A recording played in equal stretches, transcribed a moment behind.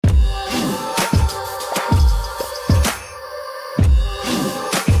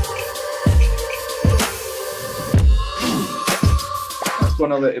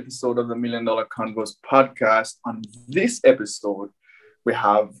another episode of the Million Dollar Convos podcast. On this episode, we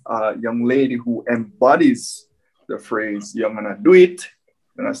have a young lady who embodies the phrase young and I do it.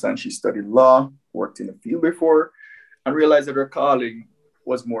 You understand? She studied law, worked in the field before, and realized that her calling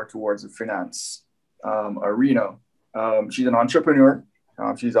was more towards the finance arena. She's an entrepreneur.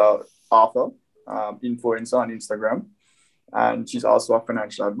 She's an author, influencer on Instagram, and she's also a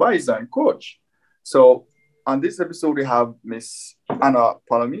financial advisor and coach. So on this episode, we have Miss Anna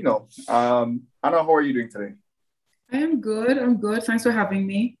Palomino. Anna, how are you doing today? I am good. I'm good. Thanks for having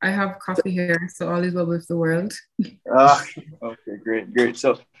me. I have coffee here, so all is well with the world. Okay, great.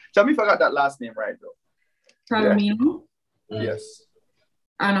 So tell me if I got that last name right, though. Palomino? Yeah. Yes.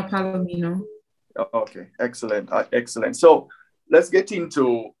 Anna Palomino. Okay, excellent. So let's get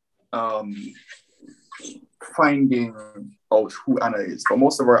into finding out who Anna is. For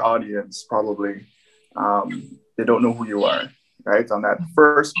most of our audience, probably they don't know who you are, right? On that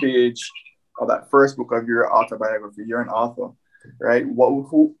first page of that first book of your autobiography, you're an author, right?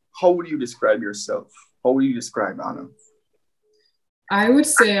 How would you describe yourself? How would you describe Anna? I would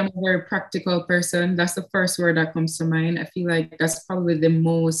say I'm a very practical person. That's the first word that comes to mind. I feel like that's probably the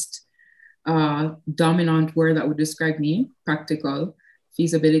most dominant word that would describe me: practical,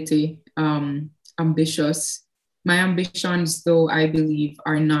 feasibility, ambitious. My ambitions, though, I believe,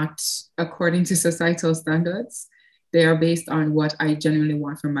 are not according to societal standards. They are based on what I genuinely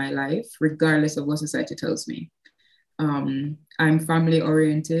want for my life, regardless of what society tells me. I'm family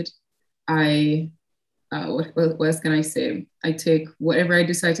oriented. What else can I say? I take whatever I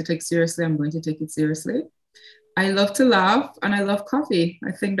decide to take seriously, I'm going to take it seriously. I love to laugh and I love coffee.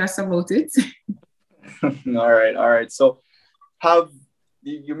 I think that's about it. All right. So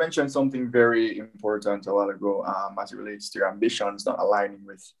you mentioned something very important a while ago as it relates to your ambitions not aligning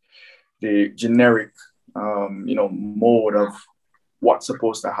with the generic, mode of what's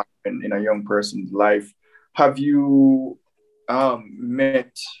supposed to happen in a young person's life. Have you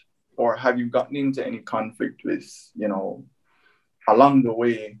met or have you gotten into any conflict with, along the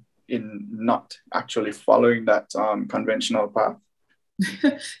way in not actually following that conventional path?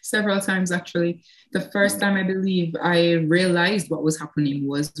 Several times, actually. The first time I believe I realized what was happening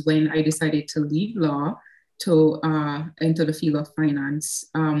was when I decided to leave law to enter the field of finance.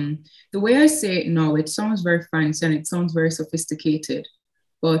 The way I say it now, it sounds very fancy and it sounds very sophisticated.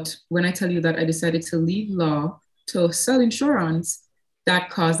 But when I tell you that I decided to leave law to sell insurance,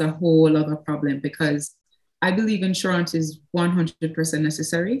 that caused a whole other problem, because I believe insurance is 100%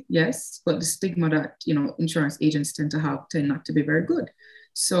 necessary, yes, but the stigma that, insurance agents tend not to be very good.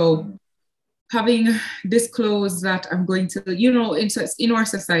 So having disclosed that I'm going to, in our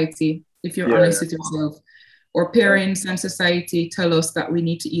society, if you're honest with yourself, or parents and society tell us that we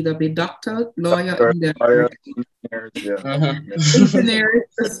need to either be doctor, lawyer, engineer,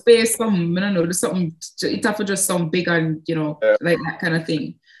 to space some, I don't know, something, it have to just sound big and, like that kind of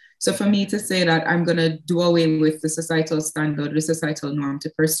thing. So for me to say that I'm going to do away with the societal standard, the societal norm, to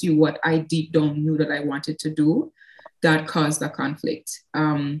pursue what I deep down knew that I wanted to do, that caused a conflict.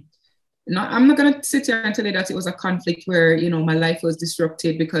 I'm not going to sit here and tell you that it was a conflict where, my life was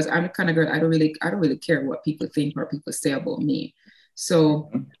disrupted, because I'm the kind of girl, I don't really care what people think or people say about me.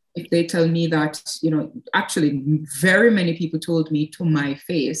 So if they tell me that, actually very many people told me to my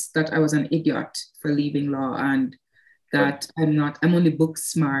face that I was an idiot for leaving law, and that I'm only book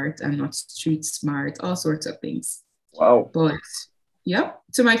smart, I'm not street smart, all sorts of things. Wow. But yeah,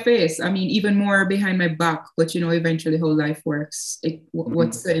 to my face. I mean, even more behind my back, but eventually how life works.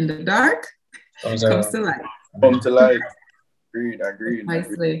 What's in the dark comes to light. Come to light. Agreed.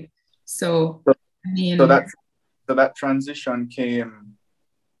 Precisely. So that transition came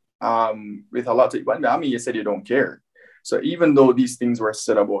with a lot of, I mean, you said you don't care. So even though these things were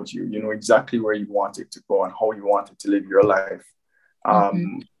said about you, you know exactly where you wanted to go and how you wanted to live your life.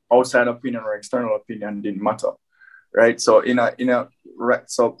 Outside opinion or external opinion didn't matter, right? So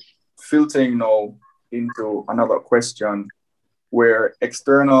so filtering now into another question where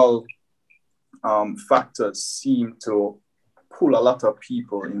external factors seem to pull a lot of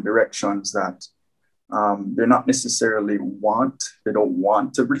people in directions that they're not necessarily they don't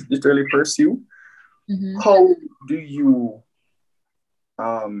want to literally pursue. How do you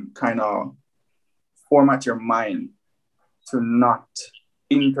kind of format your mind to not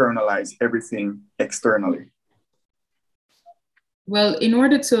internalize everything externally? Well, in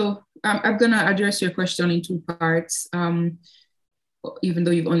order to, I'm going to address your question in two parts, even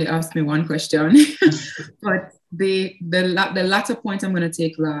though you've only asked me one question. But the latter point I'm going to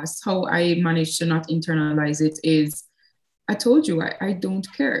take last, how I managed to not internalize it, is I told you, I don't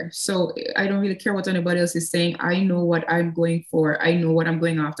care. So I don't really care what anybody else is saying. I know what I'm going for. I know what I'm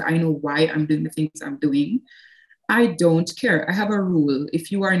going after. I know why I'm doing the things I'm doing. I don't care. I have a rule.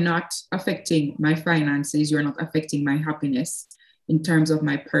 If you are not affecting my finances, you're not affecting my happiness in terms of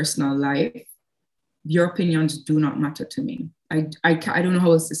my personal life, your opinions do not matter to me. I don't know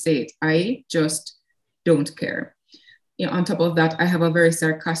how else to say it. I just don't care. You know, on top of that, I have a very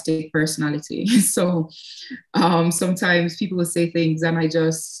sarcastic personality. So sometimes people will say things and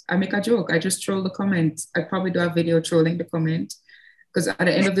I make a joke. I just troll the comment. I probably do a video trolling the comment because at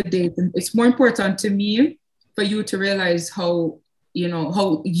the end of the day, it's more important to me for you to realize how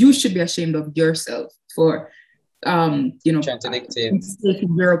you should be ashamed of yourself for trying to dictate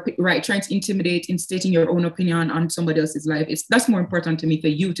trying to intimidate, instating your own opinion on somebody else's life. That's more important to me for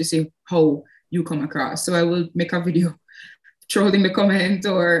you to say how you come across. So I will make a video trolling the comment,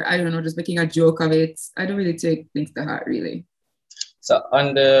 or I don't know, just making a joke of it. I don't really take things to heart, really. So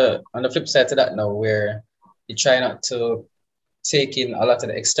on the flip side to that now, where you try not to take in a lot of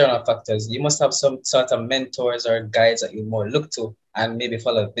the external factors, you must have some sort of mentors or guides that you more look to and maybe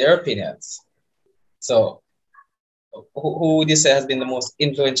follow their opinions. So who would you say has been the most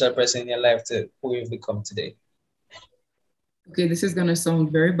influential person in your life to who you've become today? Okay, this is gonna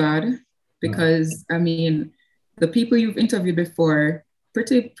sound very bad because I mean, the people you've interviewed before,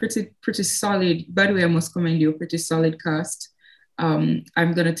 pretty solid. By the way, I must commend you, pretty solid cast. I'm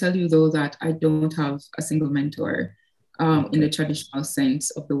gonna tell you though that I don't have a single mentor in the traditional sense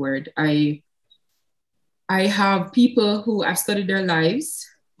of the word. I have people who I've studied their lives.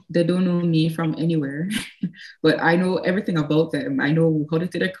 They don't know me from anywhere, but I know everything about them. I know how to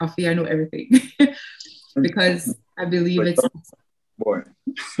take their coffee. I know everything because I believe it's. Boy.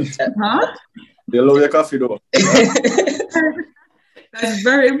 Huh? They love your coffee though. That's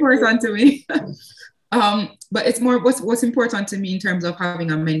very important to me. But it's more what's important to me in terms of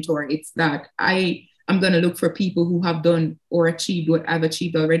having a mentor. It's that I'm going to look for people who have done or achieved what I've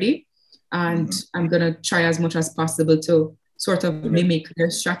achieved already. And I'm going to try as much as possible to sort of mimic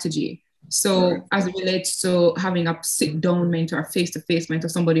their strategy. So as it relates to having a sit-down mentor, face-to-face mentor,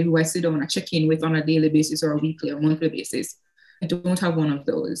 somebody who I sit down and check in with on a daily basis or a weekly or monthly basis, I don't have one of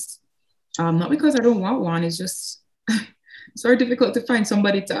those. Not because I don't want one, it's just it's very difficult to find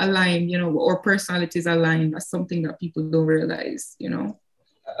somebody to align, or personalities align. That's something that people don't realize,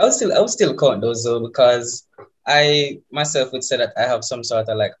 I would still count those though, because I myself would say that I have some sort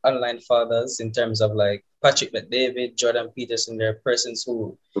of like online fathers in terms of like Patrick McDavid, Jordan Peterson. They're persons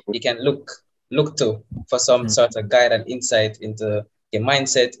who you can look to for some sort of guide and insight into your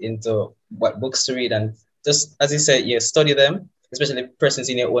mindset, into what books to read, and just as you said, you study them, especially persons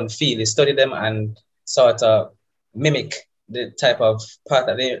in your own field. You study them and sort of mimic the type of path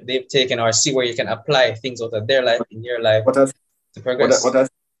that they've taken, or see where you can apply things out of their life in your life to progress.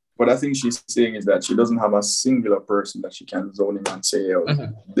 What I think she's saying is that she doesn't have a singular person that she can zone in and say, oh,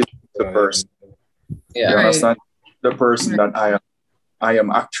 this is the person. Yeah. You understand? The person that I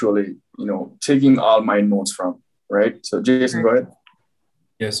am actually, taking all my notes from, right? So Jason, go ahead.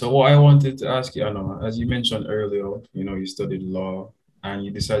 Yeah, so what I wanted to ask you, Anna, as you mentioned earlier, you studied law and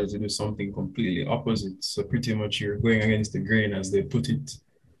you decided to do something completely opposite. So pretty much you're going against the grain, as they put it.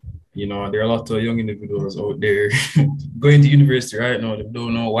 There are a lot of young individuals out there going to university right now. They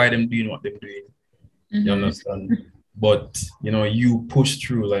don't know why they're doing what they're doing. You understand? But, you push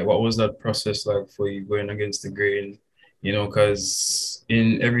through. Like, what was that process like for you going against the grain? Because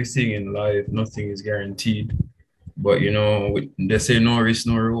in everything in life, nothing is guaranteed. But, they say no risk,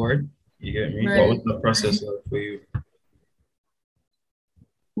 no reward. You get me? Right. What was the process like for you?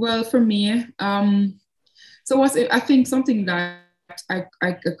 Well, for me, I think something that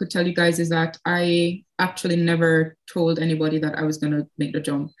I could tell you guys is that I actually never told anybody that I was going to make the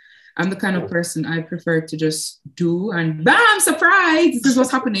jump. I'm the kind of person I prefer to just do and bam, surprise, this is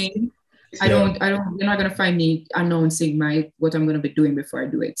what's happening. You're not going to find me announcing what I'm going to be doing before I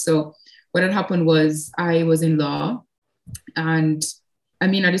do it. So what had happened was I was in law, and I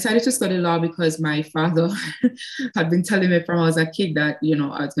decided to study law because my father had been telling me from I was a kid that,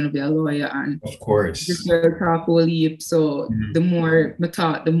 I was going to be a lawyer, and of course, this will talk will leap. So the more I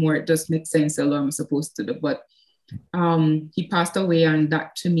taught, the more it just makes sense the law I'm supposed to do. But he passed away, and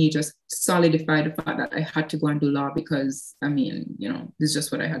that to me just solidified the fact that I had to go and do law because, this is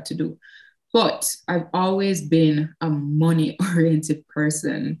just what I had to do. But I've always been a money-oriented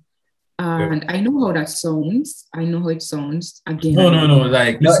person. And I know how that sounds. I know how it sounds. Again, no.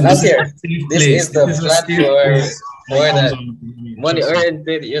 Like, this is the platform for that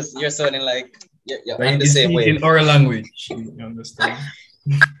money-oriented. You're sounding like you're like on the same way. In our language, you understand?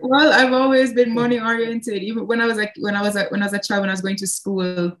 Well, I've always been money oriented. Even when I was a child, when I was going to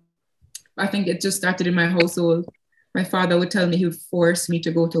school, I think it just started in my household. My father would tell me he would force me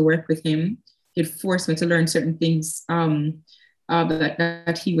to go to work with him. He'd force me to learn certain things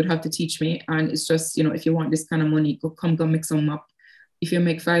that he would have to teach me. And it's just, if you want this kind of money, go make some mop. If you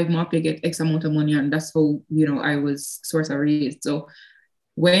make 5 mop, you get X amount of money. And that's how, I was sort of raised. So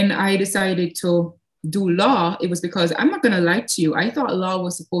when I decided to do law, it was because I'm not going to lie to you. I thought law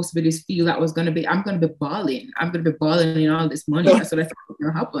was supposed to be this field that was going to be, I'm going to be balling. I'm going to be balling in all this money. That's what I thought was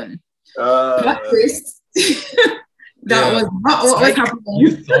going to happen. That was not what was happening.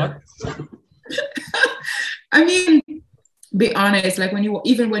 You thought? I mean, be honest, like when you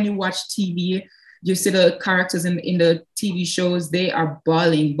watch TV, you see the characters in the TV shows, they are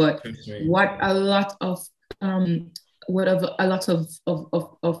balling. But what a lot of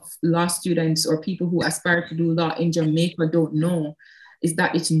law students or people who aspire to do law in Jamaica don't know is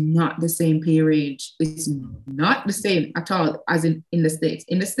that it's not the same pay range. It's not the same at all as in the States.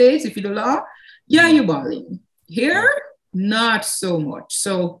 In the States, if you do law, yeah, you're balling. Here, not so much.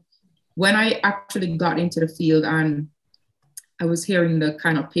 So when I actually got into the field and I was hearing the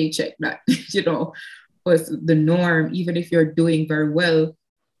kind of paycheck that, was the norm, even if you're doing very well.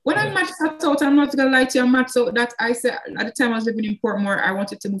 When I matched that out, I'm not gonna lie to you, I matched out that I said at the time I was living in Portmore, I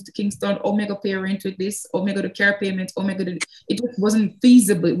wanted to move to Kingston, Omega pay rent with this, Omega the care payment, it just wasn't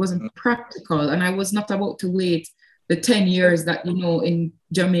feasible, it wasn't practical. And I was not about to wait the 10 years that, in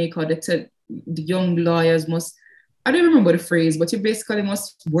Jamaica, the young lawyers must, I don't remember the phrase, but you basically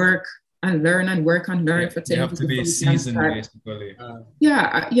must work and learn and work and learn for 10 years. You have to be seasoned, basically.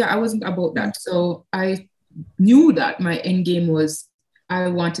 I wasn't about that. So I knew that my end game was I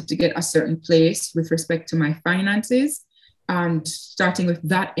wanted to get a certain place with respect to my finances. And starting with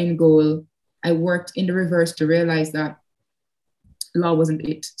that end goal, I worked in the reverse to realize that law wasn't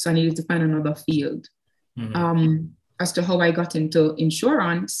it. So I needed to find another field. Mm-hmm. As to how I got into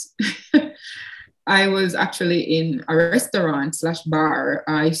insurance, I was actually in a restaurant/bar.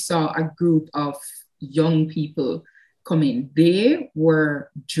 I saw a group of young people come in. They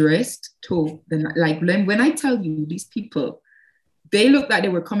were dressed to, when I tell you these people, they looked like they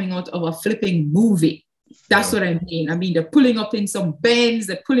were coming out of a flipping movie. That's what I mean. I mean, they're pulling up in some Benz,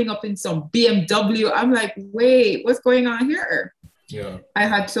 they're pulling up in some BMW. I'm like, wait, what's going on here? Yeah. I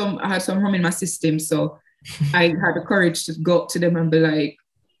had some rum in my system. So I had the courage to go up to them and be like,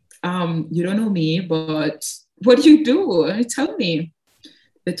 you don't know me, but what do you do? And tell me.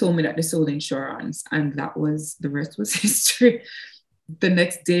 They told me that they sold insurance, and the rest was history. The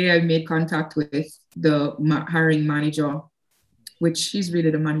next day I made contact with the hiring manager, which he's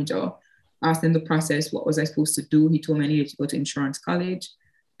really the manager. Asked him the process, what was I supposed to do? He told me I needed to go to insurance college.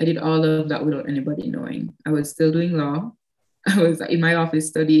 I did all of that without anybody knowing. I was still doing law. I was in my office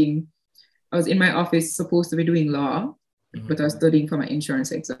studying. I was in my office supposed to be doing law, but I was studying for my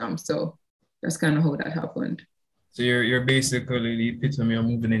insurance exam. So that's kind of how that happened. So you're basically the epitome of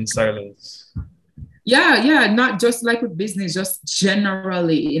moving in silence. Yeah, not just like with business, just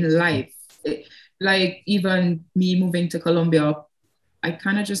generally in life. Like even me moving to Colombia, I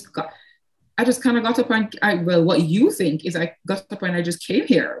just kind of got up and what you think is I got up and I just came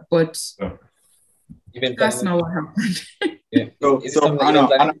here, but that's not what happened. Yeah. So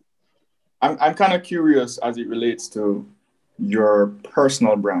Anna, I'm kind of curious as it relates to your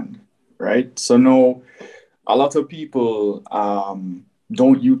personal brand, right? So no, a lot of people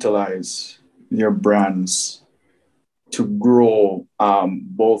don't utilize their brands to grow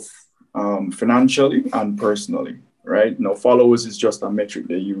both financially and personally, right? Now, followers is just a metric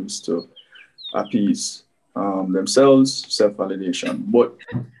they use to appease themselves, self-validation. But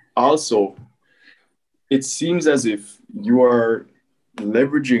also, it seems as if you are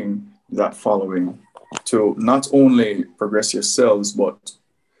leveraging that following to not only progress yourselves, but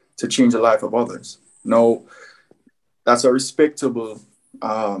to change the life of others. Now, that's a respectable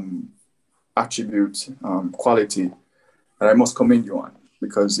attribute, quality that I must commend you on,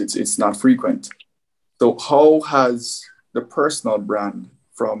 because it's not frequent. So how has the personal brand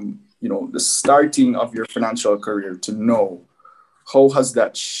from, the starting of your financial career to now, how has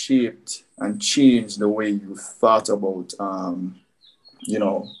that shaped and changed the way you thought about,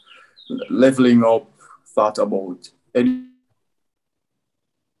 leveling up, thought about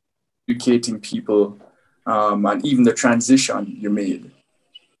educating people, and even the transition you made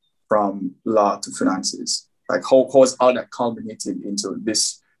from law to finances? Like how has all that culminated into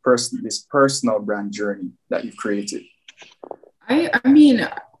this personal brand journey that you've created? I mean,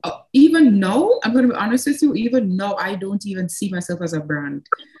 even now, I'm going to be honest with you, even now, I don't even see myself as a brand.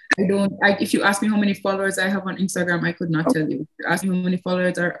 If you ask me how many followers I have on Instagram, I could not tell you. If you ask me how many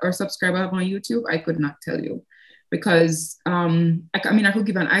followers or subscribers I have on YouTube, I could not tell you. Because, I could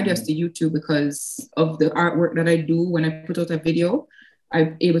give an idea to YouTube because of the artwork that I do when I put out a video,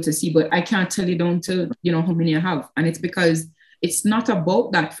 I'm able to see, but I can't tell you down to, how many I have. And it's because it's not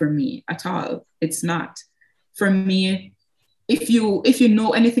about that for me at all. It's not. For me, if you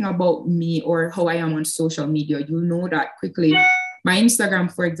know anything about me or how I am on social media, you'll know that quickly. My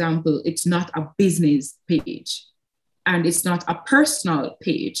Instagram, for example, it's not a business page and it's not a personal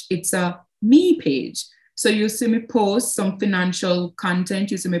page. It's a me page. So you see me post some financial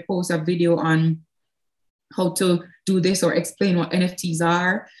content. You see me post a video on how to do this or explain what NFTs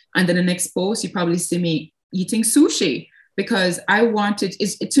are. And then the next post, you probably see me eating sushi because I wanted,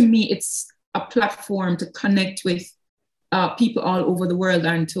 to me, it's a platform to connect with people all over the world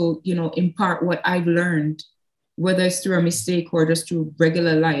and to, impart what I've learned, whether it's through a mistake or just through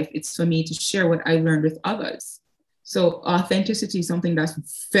regular life. It's for me to share what I learned with others. So authenticity is something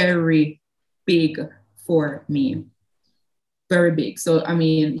that's very big for me. Very big. So,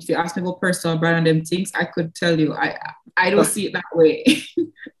 if you ask me about personal brand and them things, I could tell you, I don't see it that way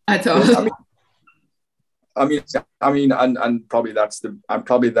at all. And probably that's the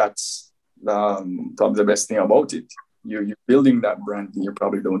best thing about it. You're building that brand and you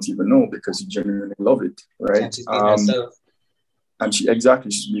probably don't even know because you genuinely love it, right? And she's being herself. And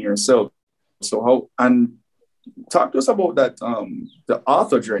she's being herself. So talk to us about that, the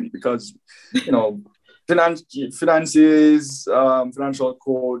author journey, because, finances, financial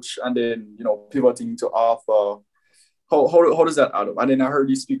coach, and then, pivoting to author. How does that add up? And then I heard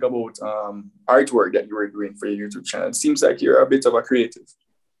you speak about artwork that you were doing for your YouTube channel. It seems like you're a bit of a creative.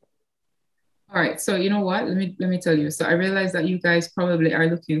 All right. So you know what? Let me tell you. So I realized that you guys probably are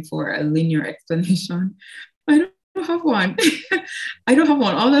looking for a linear explanation. I don't have one. I don't have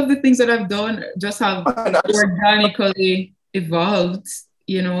one. All of the things that I've done just have organically evolved.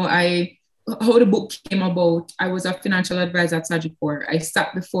 How the book came about. I was a financial advisor at Sagicor. I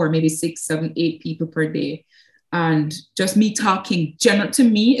sat before maybe 6, 7, 8 people per day. And just me talking, to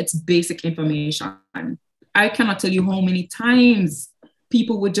me, it's basic information. I cannot tell you how many times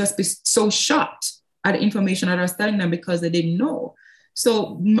people would just be so shocked at the information that I was telling them because they didn't know.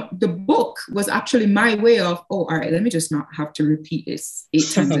 So the book was actually my way of, all right, let me just not have to repeat this 8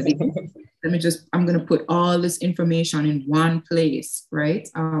 times a day. I'm going to put all this information in one place, right?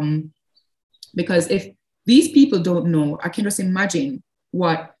 Because if these people don't know, I can just imagine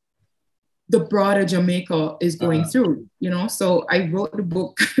what the broader Jamaica is going through, So I wrote the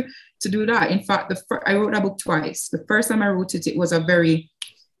book to do that. In fact, I wrote that book twice. The first time I wrote it, it was a very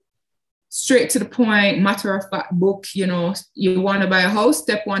straight to the point, matter of fact book. You want to buy a house,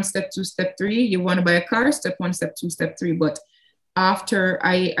 step 1, step 2, step 3. You want to buy a car, step 1, step 2, step 3. But after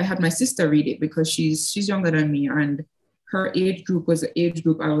I had my sister read it because she's younger than me, and her age group was the age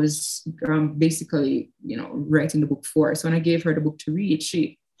group I was basically, writing the book for. So when I gave her the book to read,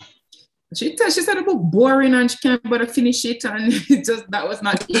 she said the book boring and she can't bother finish it, and that was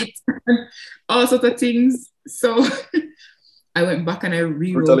not it. All sorts of things. So I went back and I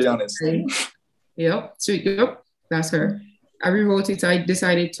rewrote brutally honest. Yep, that's her. I rewrote it. I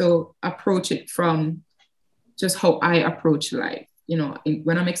decided to approach it from just how I approach life.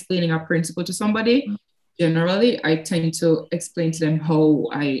 When I'm explaining a principle to somebody, generally I tend to explain to them how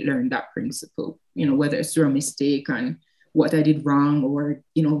I learned that principle, whether it's through a mistake and what I did wrong, or,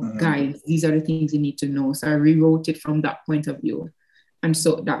 guys, these are the things you need to know. So I rewrote it from that point of view. And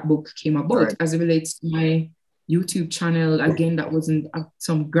so that book came about. Right. As it relates to my YouTube channel, again, that wasn't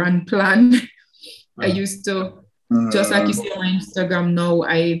some grand plan. I used to, just like you see on my Instagram now,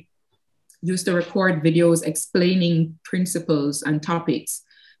 I used to record videos explaining principles and topics,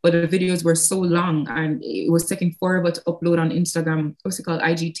 but the videos were so long and it was taking forever to upload on Instagram. What's it called?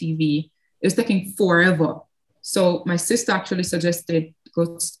 IGTV. It was taking forever. So my sister actually suggested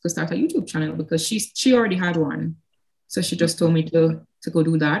go start a YouTube channel because she already had one. So she just told me to go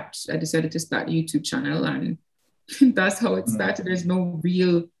do that. I decided to start a YouTube channel, and that's how it started. There's no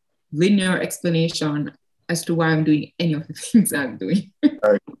real linear explanation as to why I'm doing any of the things I'm doing.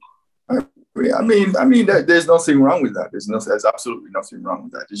 There's nothing wrong with that. There's absolutely nothing wrong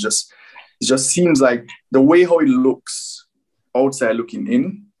with that. It just seems like the way how it looks outside looking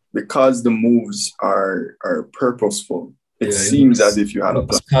in, because the moves are purposeful. It seems as if you had a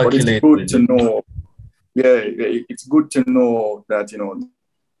plan. But it's good to know. Yeah, it's good to know that,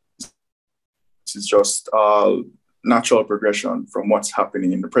 this is just natural progression from what's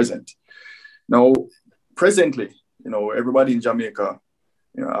happening in the present. Now, presently, everybody in Jamaica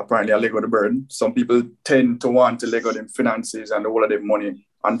You know, apparently I Lego the bird. Some people tend to want to Lego them finances and all of their money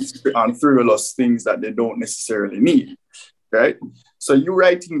on frivolous things that they don't necessarily need, right? So you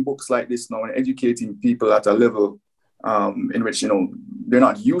writing books like this now and educating people at a level in which, you know, they're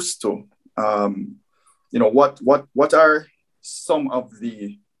not used to. You know, what are some of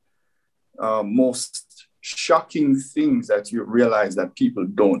the most shocking things that you realize that people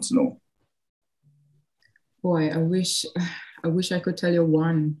don't know? Boy, I wish I could tell you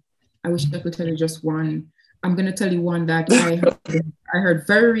one. I wish I could tell you just one. I'm going to tell you one that I heard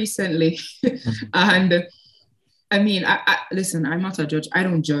very recently. And I mean, I listen, I'm not a judge. I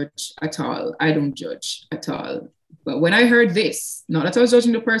don't judge at all. I don't judge at all. But when I heard this, not that I was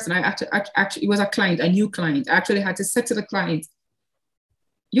judging the person, I actually, it was a client, a new client. I actually had to say to the client,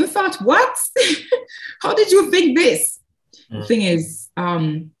 you thought what? How did you think this? The thing is,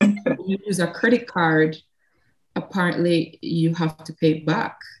 when you use a credit card, apparently you have to pay it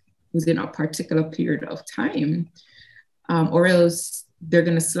back within a particular period of time, or else they're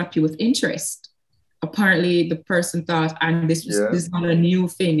going to slap you with interest. Apparently the person thought, and this is not a new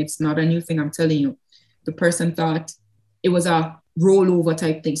thing. It's not a new thing, I'm telling you. The person thought it was a rollover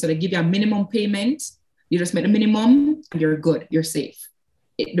type thing. So they give you a minimum payment. You just make the minimum, you're good, you're safe.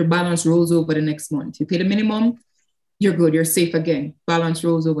 The balance rolls over the next month. You pay the minimum, you're good, you're safe again. Balance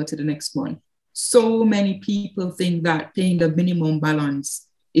rolls over to the next month. So many people think that paying the minimum balance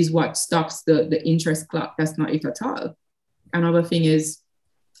is what stops the interest clock. That's not it at all. Another thing is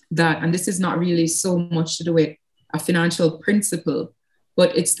that, and this is not really so much to do with a financial principle,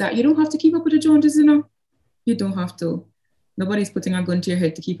 but it's that you don't have to keep up with the Joneses, you know? You don't have to. Nobody's putting a gun to your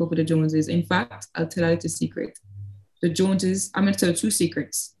head to keep up with the Joneses. In fact, I'll tell you a secret. The Joneses, I'm going to tell you two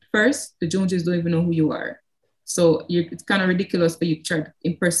secrets. First, the Joneses don't even know who you are. So it's kind of ridiculous for you to try to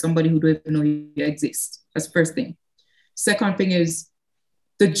impress somebody who don't even know you exist. That's the first thing. Second thing is,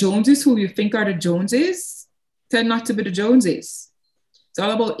 the Joneses who you think are the Joneses tend not to be the Joneses. It's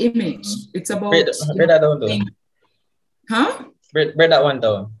all about image. It's about... Break that down, though. Huh? Break that one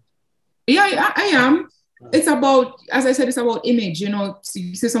down. Yeah, I am. It's about, as I said, it's about image. You know,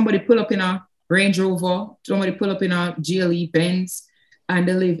 you see somebody pull up in a Range Rover, somebody pull up in a GLE Benz, and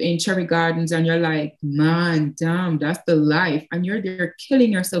they live in Cherry Gardens, and you're like, man, damn, that's the life. And you're there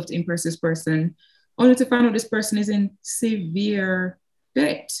killing yourself to impress this person, only to find out this person is in severe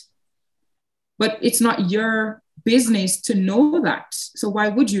debt. But it's not your business to know that. So why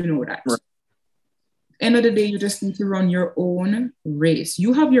would you know that? Right. End of the day, you just need to run your own race.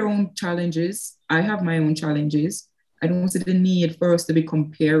 You have your own challenges. I have my own challenges. I don't see the need for us to be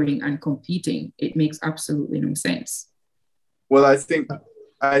comparing and competing. It makes absolutely no sense. Well, I think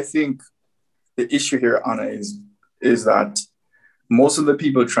the issue here, Anna, is that most of the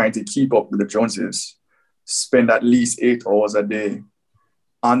people trying to keep up with the Joneses spend at least 8 hours a day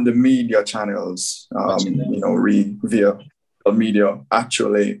on the media channels, via media,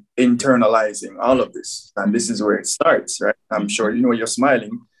 actually internalizing all of this. And this is where it starts, right? I'm sure you know you're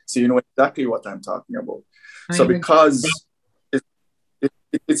smiling, so you know exactly what I'm talking about. So because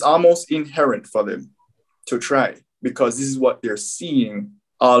it's almost inherent for them to try, because this is what they're seeing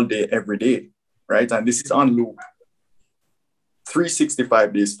all day, every day, right? And this is on loop.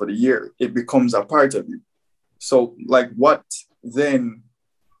 365 days for the year, it becomes a part of you. So like what then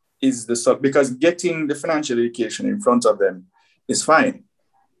is because getting the financial education in front of them is fine,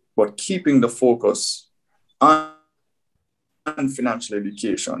 but keeping the focus on financial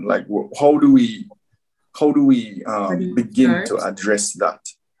education, like how do we begin to address that,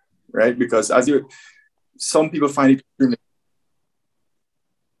 right? Because some people find it extremely.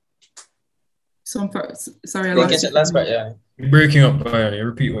 Sorry, I lost it. Last part, yeah. You're breaking up, Brian.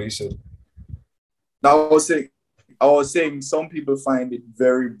 Repeat what you said. I was saying some people find it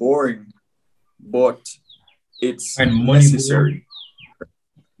very boring, but it's necessary.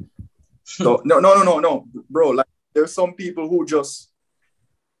 So no, bro. Like there's some people who just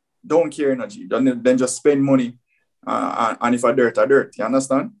don't care energy, then just spend money, and if a dirt, you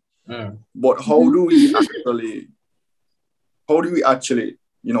understand? But how do we actually,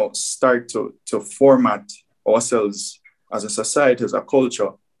 start to format ourselves as a society, as a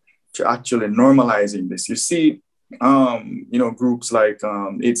culture, to actually normalizing this? You see, groups like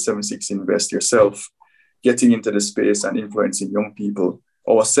 876 Invest, yourself getting into the space and influencing young people,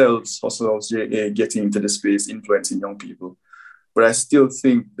 ourselves, getting into the space, influencing young people. But I still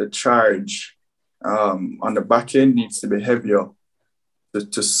think the charge on the back end needs to be heavier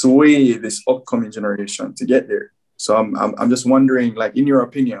to sway this upcoming generation to get there. So I'm just wondering, like, in your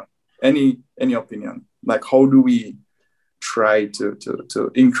opinion, any opinion, like, how do we try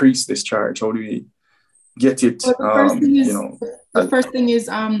to increase this charge? How do we get it, the first thing is,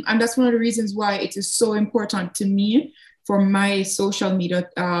 and that's one of the reasons why it is so important to me for my social media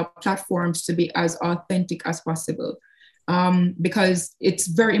platforms to be as authentic as possible. Because it's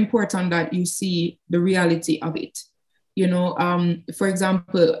very important that you see the reality of it. You know, for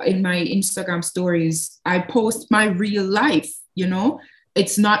example, in my Instagram stories, I post my real life, you know,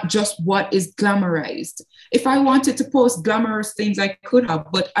 it's not just what is glamorized. If I wanted to post glamorous things, I could have,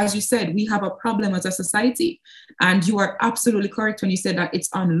 but as you said, we have a problem as a society. And you are absolutely correct when you said that it's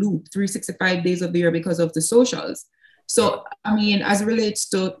on loop 365 days of the year because of the socials. So, I mean, as it relates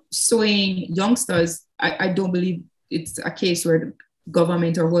to swaying youngsters, I don't believe it's a case where the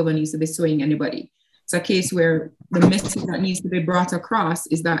government or whoever needs to be swaying anybody. It's a case where the message that needs to be brought across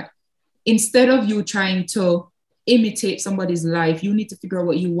is that instead of you trying to imitate somebody's life, you need to figure out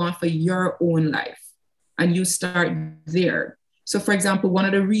what you want for your own life. And you start there. So for example, one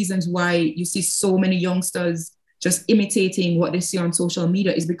of the reasons why you see so many youngsters just imitating what they see on social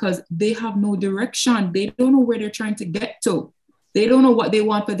media is because they have no direction. They don't know where they're trying to get to. They don't know what they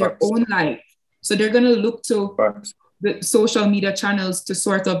want for their own life. So they're going to look to the social media channels to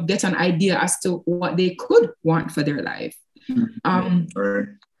sort of get an idea as to what they could want for their life.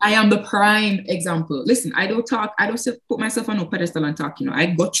 I am the prime example. Listen, I don't put myself on a pedestal and talk, you know, I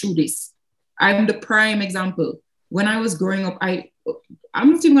got through this. I'm the prime example. When I was growing up,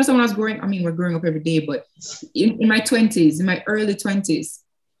 I'm not even someone I was growing, I mean, we're growing up every day, but in my 20s, in my early 20s,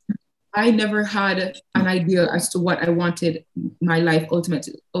 I never had an idea as to what I wanted my life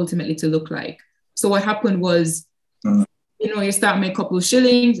ultimately to look like. So what happened was, you know, you start making a couple of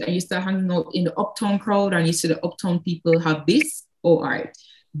shillings and you start hanging out in the uptown crowd and you see the uptown people have this. Oh, all right,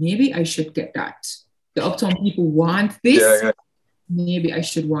 maybe I should get that. The uptown people want this. Yeah. Maybe I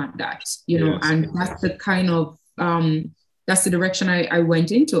should want that, you know, and that's the kind of, that's the direction I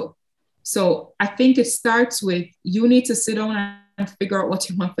went into. So I think it starts with, you need to sit down and figure out what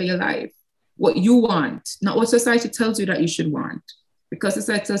you want for your life, what you want, not what society tells you that you should want. Because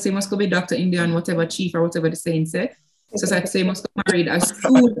society tells you must go be doctor, Indian, whatever chief or whatever the saying said. Society say you must get married as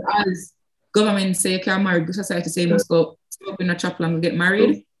soon as government say you can't marry. Society say you must go up in a chapel and get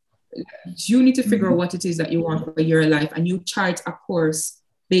married. You need to figure out what it is that you want for your life, and you chart a course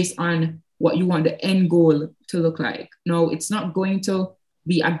based on what you want the end goal to look like. No, it's not going to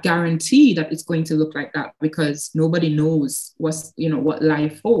be a guarantee that it's going to look like that, because nobody knows what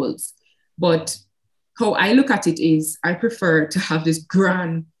life holds. But how I look at it is, I prefer to have this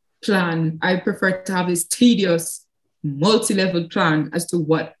grand plan. I prefer to have this tedious multi-level plan as to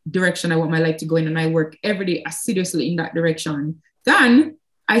what direction I want my life to go in, and I work every day assiduously in that direction. Then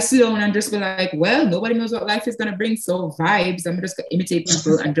I sit down and just be like, well, nobody knows what life is going to bring, so vibes. I'm just going to imitate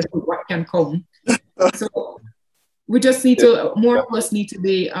people and just what can come. So we just need to, more of us need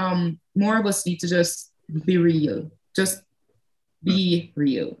to just be real. Just be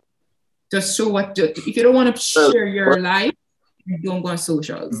real. Just show if you don't want to share your life, you don't go on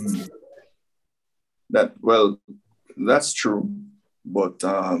socials. That's true. But,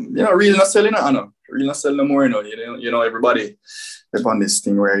 real not selling it, Anna. Real not selling no more, everybody on this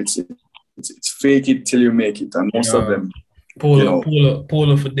thing where it's fake it till you make it, and most of them Polo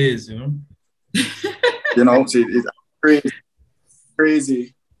for days, so it's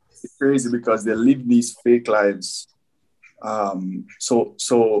crazy. It's crazy because they live these fake lives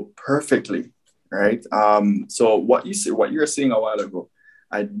so perfectly, right? So what you're saying a while ago,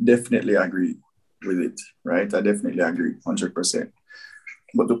 I definitely agree with it, right? I definitely agree 100%.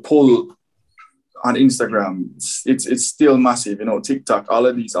 But the poll on Instagram, it's still massive, TikTok, all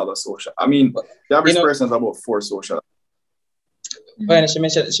of these other social. I mean, the average person is about 4 social. Well, she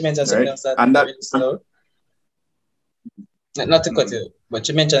mentioned something else not to cut you, but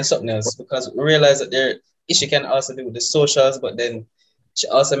she mentioned something else, because we realize that their issue can also do with the socials, but then she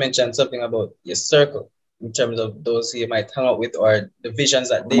also mentioned something about your circle in terms of those who you might hang out with or the visions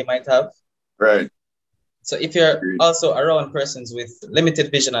that they might have. Right. So if you're also around persons with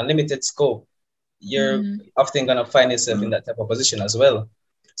limited vision and limited scope, you're often going to find yourself in that type of position as well.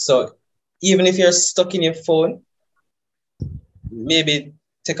 So even if you're stuck in your phone, maybe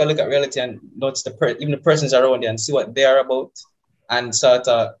take a look at reality and notice even the persons around you and see what they are about, and sort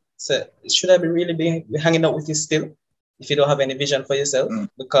of say, should I be really be hanging out with you still if you don't have any vision for yourself?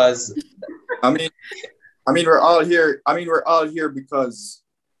 Because I mean we're all here. We're all here because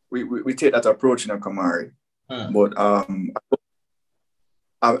we take that approach in Kamari. But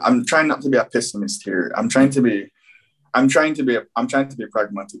I'm trying not to be a pessimist here. I'm trying to be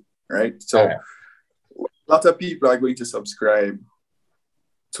pragmatic, right? So a lot of people are going to subscribe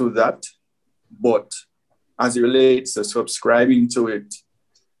to that, but as it relates to subscribing to it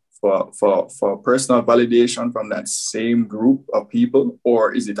for personal validation from that same group of people,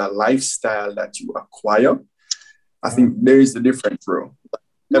 or is it a lifestyle that you acquire? I think there is a difference, bro.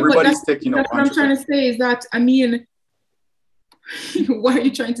 Everybody's taking up. What I'm trying to say is that, I mean, why are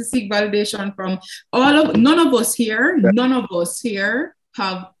you trying to seek validation from none of us here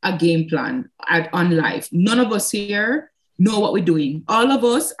have a game plan on life. None of us here know what we're doing. All of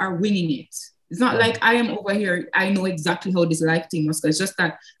us are winging it. It's not like I am over here, I know exactly how this life thing must go. It's just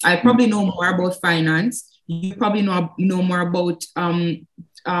that I probably know more about finance. You probably know more about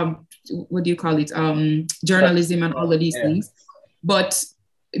what do you call it? Journalism and all of these things. But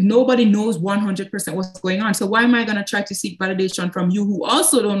nobody knows 100% what's going on. So why am I going to try to seek validation from you who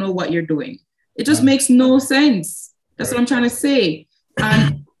also don't know what you're doing? It just makes no sense. That's what I'm trying to say.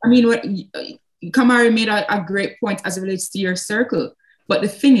 And I mean, Kamari made a great point as it relates to your circle. But the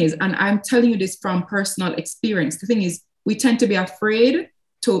thing is, and I'm telling you this from personal experience, the thing is, we tend to be afraid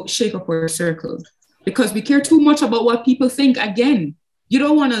to shake up our circle because we care too much about what people think. Again, you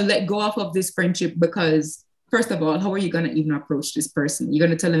don't want to let go off of this friendship because, first of all, how are you going to even approach this person? You're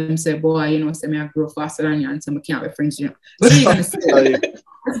going to tell them, say, boy, you know, say me I grow faster than you and so I can't be friends, you know. What are you going to say? That's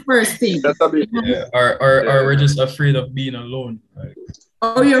the first thing. Or we're just afraid of being alone. Like.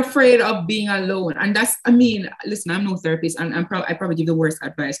 Or you're afraid of being alone. And that's, I mean, listen, I'm no therapist and I probably give the worst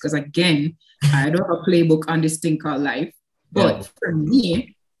advice because, again, I don't have a playbook on this thing called life. But for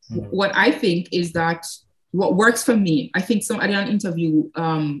me, what I think is that what works for me, I think I did an interview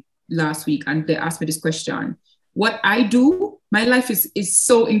last week and they asked me this question. What I do, my life is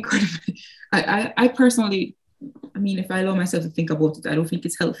so incredible. I personally, I mean, if I allow myself to think about it, I don't think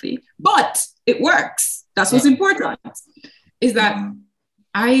it's healthy, but it works. That's what's important, is that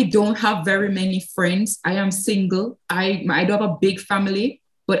I don't have very many friends. I am single. I don't have a big family,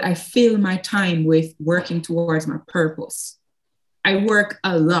 but I fill my time with working towards my purpose. I work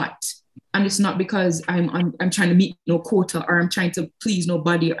a lot. And it's not because I'm trying to meet no quota or I'm trying to please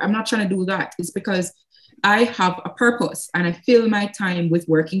nobody. I'm not trying to do that. It's because I have a purpose and I fill my time with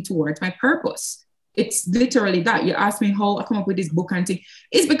working towards my purpose. It's literally that. You ask me how I come up with this book and thing.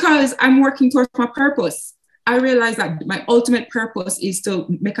 It's because I'm working towards my purpose. I realize that my ultimate purpose is to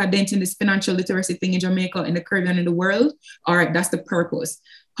make a dent in this financial literacy thing in Jamaica, in the Caribbean, in the world. All right, that's the purpose.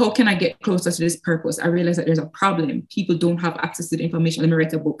 How can I get closer to this purpose? I realize that there's a problem. People don't have access to the information. Let me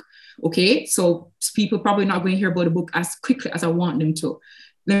write a book. Okay, so people probably not going to hear about the book as quickly as I want them to.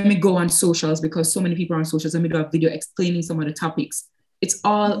 Let me go on socials because so many people are on socials. Let me do a video explaining some of the topics. It's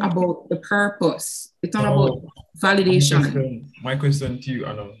all about the purpose. It's not about validation. My question to you,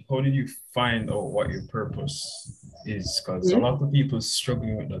 Anna, how did you find out what your purpose is? Because a lot of people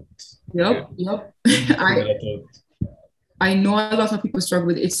struggling with that. Yep. I know a lot of people struggle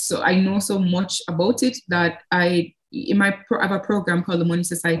with it. So I know so much about it that I have a program called the Money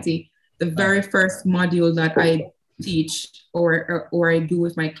Society. The very first module that I teach or I do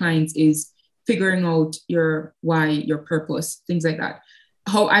with my clients is figuring out your why, your purpose, things like that.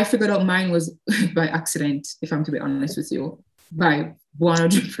 How I figured out mine was by accident, if I'm to be honest with you, by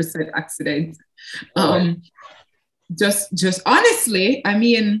 100% accident. Just honestly, I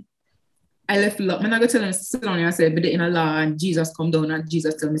mean, I left a lot. I'm not going to tell them, sit down here and say, but in a law and Jesus come down and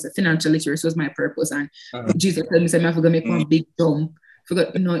Jesus tell me, say, financial literacy was my purpose. And Jesus tell me, say, I'm going to make one big jump.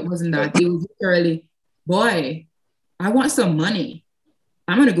 No, it wasn't that. It was literally, boy, I want some money.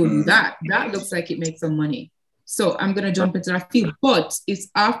 I'm going to go do that. That looks like it makes some money. So I'm going to jump into that field. But it's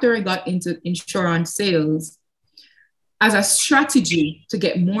after I got into insurance sales as a strategy to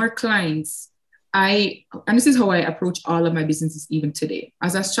get more clients. And this is how I approach all of my businesses even today.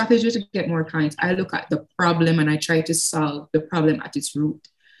 As a strategy to get more clients, I look at the problem and I try to solve the problem at its root.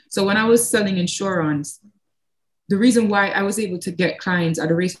 So when I was selling insurance, the reason why I was able to get clients at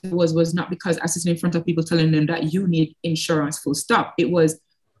the rate was not because I was in front of people telling them that you need insurance, full stop. It was,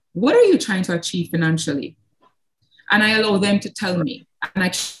 what are you trying to achieve financially? And I allow them to tell me. And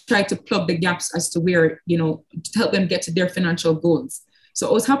I try to plug the gaps as to where, to help them get to their financial goals. So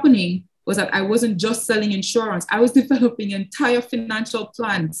what was happening was that I wasn't just selling insurance. I was developing entire financial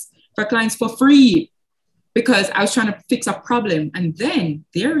plans for clients for free because I was trying to fix a problem. And then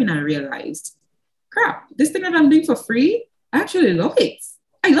therein I realized, crap, this thing that I'm doing for free, I actually love it.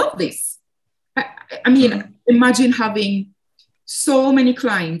 I love this. I mean, imagine having so many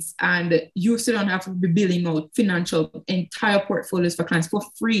clients and you still don't have to be billing out financial entire portfolios for clients for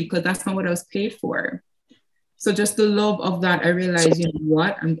free because that's not what I was paid for. So just the love of that, I realized, you know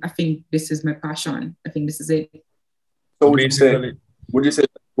what, I think this is my passion. I think this is it. So would you say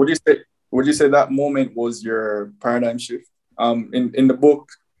that moment was your paradigm shift? In the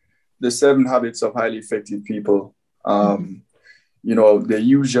book, The 7 Habits of Highly Effective People, they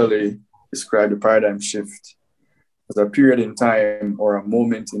usually describe the paradigm shift as a period in time or a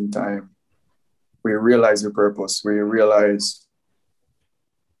moment in time where you realize your purpose, where you realize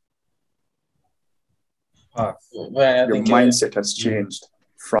your mindset has changed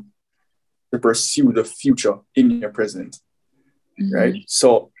from to pursue the future in your present, right?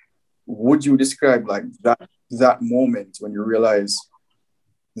 So would you describe like that moment when you realize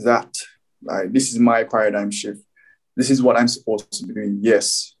that like this is my paradigm shift, this is what I'm supposed to be doing?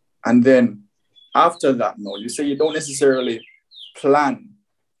 Yes. And then after that, no, you say you don't necessarily plan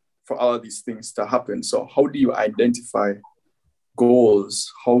for all of these things to happen. So how do you identify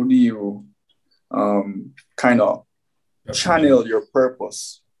goals? How do you kind of channel your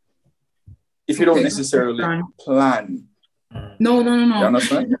purpose if you don't necessarily plan? No. You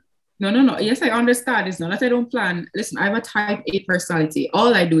understand? No. Yes, I understand. It's not that I don't plan. Listen, I have a type A personality.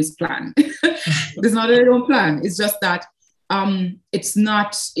 All I do is plan. It's not that I don't plan. It's just that it's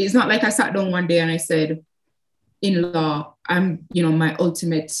not like I sat down one day and I said, in law, I'm, my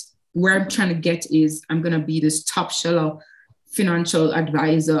ultimate, where I'm trying to get is I'm going to be this top shelf financial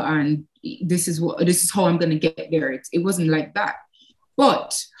advisor. And this is how I'm going to get there. It wasn't like that.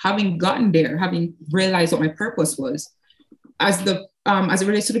 But having gotten there, having realized what my purpose was, as it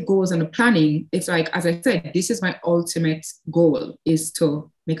relates to the goals and the planning, it's like, as I said, this is my ultimate goal, is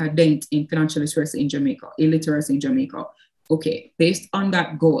to make a dent in financial illiteracy in Jamaica. Okay, based on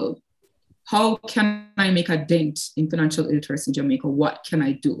that goal, how can I make a dent in financial illiteracy in Jamaica? What can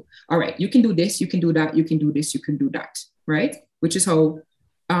I do? All right, you can do this, you can do that, you can do this, you can do that, right? Which is how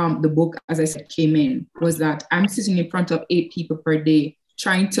the book, as I said, came in, was that I'm sitting in front of 8 people per day,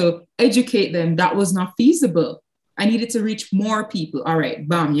 trying to educate them. That was not feasible. I needed to reach more people. All right,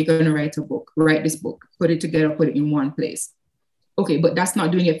 bam, you're going to write a book, write this book, put it together, put it in one place. Okay, but that's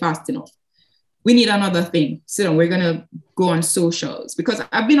not doing it fast enough. We need another thing. Sit down, we're going to go on socials, because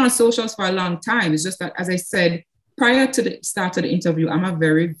I've been on socials for a long time. It's just that, as I said, prior to the start of the interview, I'm a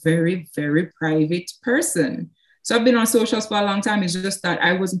very, very, very private person. So I've been on socials for a long time. It's just that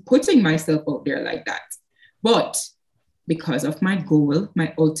I wasn't putting myself out there like that. But because of my goal,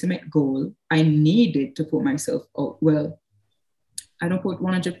 my ultimate goal, I needed to put myself out. Well, I don't put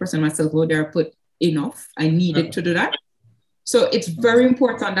 100% myself out there, I put enough. I needed to do that. So it's very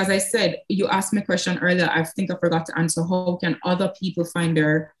important. As I said, you asked me a question earlier, I think I forgot to answer. How can other people find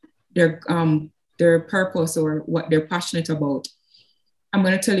their purpose or what they're passionate about? I'm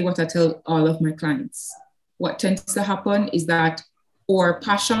going to tell you what I tell all of my clients. What tends to happen is that our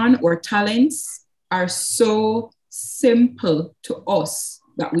passion or talents are so simple to us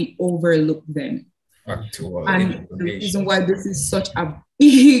that we overlook them. And the reason why this is such a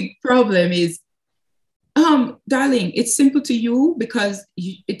big problem is, darling, it's simple to you because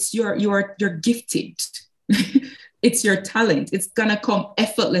you're gifted. It's your talent. It's gonna come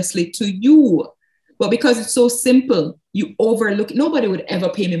effortlessly to you. But because it's so simple, you overlook it. Nobody would ever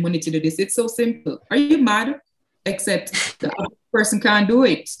pay me money to do this. It's so simple. Are you mad? Except the other person can't do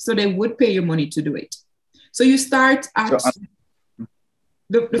it. So they would pay you money to do it. So you start at,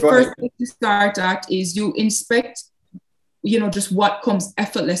 the first thing you start at is you inspect, just what comes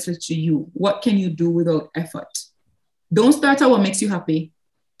effortlessly to you. What can you do without effort? Don't start at what makes you happy.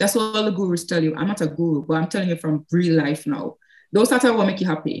 That's what all the gurus tell you. I'm not a guru, but I'm telling you from real life now. Don't start at what makes you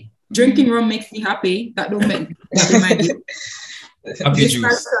happy. Drinking rum makes me happy. That don't make you. Happy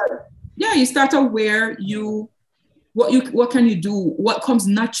juice. You start at where what can you do? What comes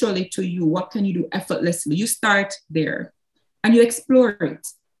naturally to you? What can you do effortlessly? You start there and you explore it.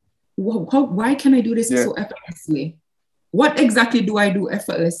 Why can I do this so effortlessly? What exactly do I do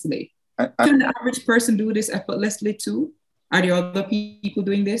effortlessly? Can the average person do this effortlessly too? Are there other people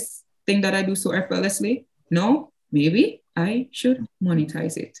doing this thing that I do so effortlessly? No, maybe I should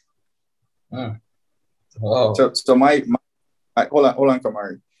monetize it. Wow. So my hold on,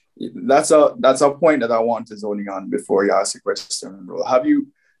 Kamari. That's a point that I want to zone in on before you ask a question, bro. Have you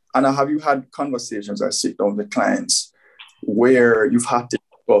had conversations or sit down with clients where you've had to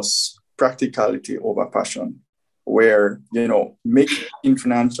discuss practicality over passion, where making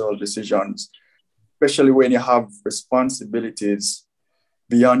financial decisions, especially when you have responsibilities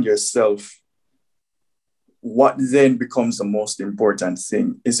beyond yourself, what then becomes the most important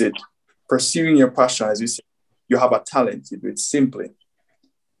thing? Is it pursuing your passion, as you say, you have a talent, you do it simply?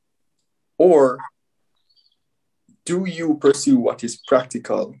 Or do you pursue what is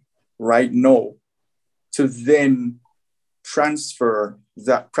practical right now to then transfer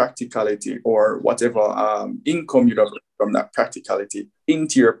that practicality or whatever income you have from that practicality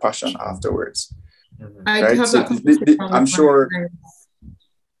into your passion afterwards? I have I'm sure.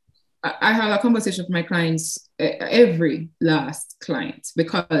 I have a conversation with my clients, every last client,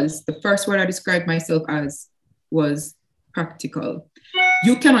 because the first word I described myself as was practical.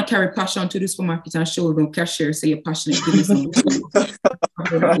 You cannot carry passion to the supermarket and show the cashier say you're passionate. Give me some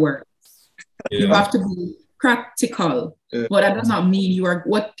work. You have to be practical, but that does not mean you are.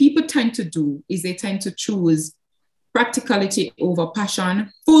 What people tend to do is they tend to choose practicality over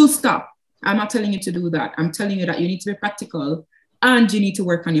passion. Full stop. I'm not telling you to do that. I'm telling you that you need to be practical and you need to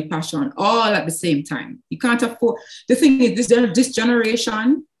work on your passion all at the same time. You can't afford. The thing is, this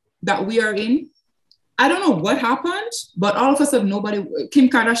generation that we are in, I don't know what happened, but all of a sudden Kim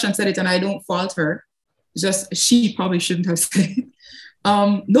Kardashian said it, and I don't fault her. Just she probably shouldn't have said it.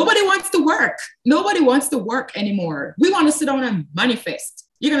 Nobody wants to work. Nobody wants to work anymore. We want to sit down and manifest.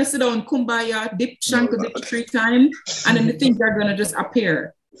 You're going to sit down, kumbaya, dip shank, dip 3 times, and then the things are going to just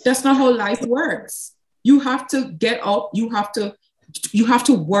appear. That's not how life works. You have to get up. You have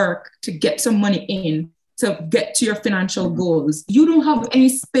to work to get some money in to get to your financial goals. You don't have any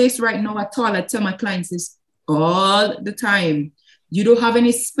space right now at all. I tell my clients this all the time. You don't have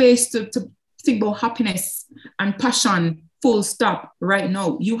any space to think about happiness and passion, full stop, right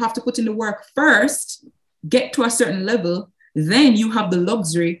now. You have to put in the work first, get to a certain level, then you have the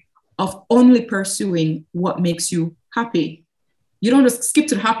luxury of only pursuing what makes you happy. You don't just skip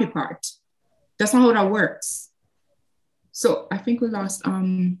to the happy part. That's not how that works. So I think we lost. Yeah,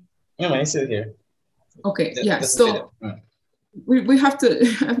 I'm still here. Okay, yeah. So we have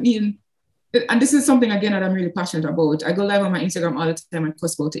to. I mean, and this is something again that I'm really passionate about. I go live on my Instagram all the time and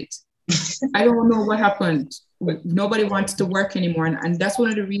post about it. I don't know what happened. Nobody wants to work anymore, and that's one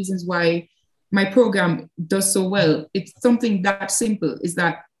of the reasons why my program does so well. It's something that simple. Is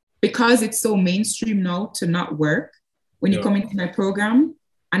that because it's so mainstream now to not work. When you come into my program,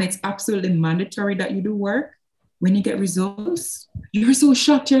 and it's absolutely mandatory that you do work, when you get results, you're so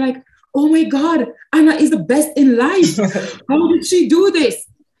shocked. You're like, oh my God, Anna is the best in life. How did she do this?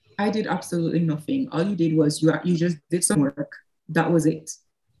 I did absolutely nothing. All you did was you just did some work. That was it.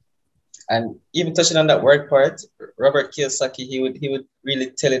 And even touching on that work part, Robert Kiyosaki, he would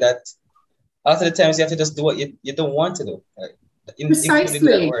really tell you that after the times you have to just do what you don't want to do. Like,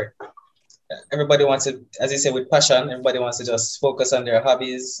 Precisely. Work. Everybody wants to, as you say, with passion, everybody wants to just focus on their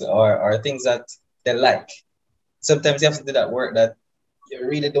hobbies or things that they like. Sometimes you have to do that work that you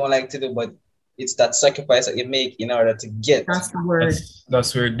really don't like to do, but it's that sacrifice that you make in order to get. That's the word.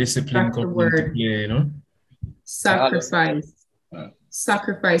 That's where discipline comes into play, you know? Sacrifice.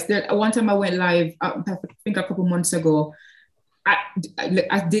 Sacrifice. One time I went live, I think a couple months ago,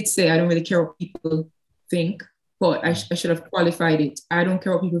 I did say I don't really care what people think, but I should have qualified it. I don't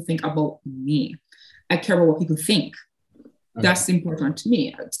care what people think about me. I care about what people think. That's important to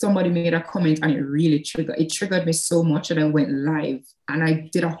me. Somebody made a comment and it really triggered me so much that I went live and I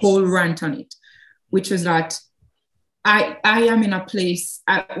did a whole rant on it, which was that I am in a place,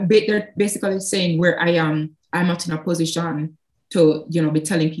 they're basically saying where I'm not in a position to, be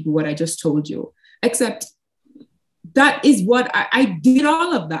telling people what I just told you, except that is what I did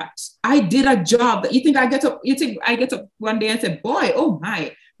all of that. I did a job that you think I get up one day and say, boy, oh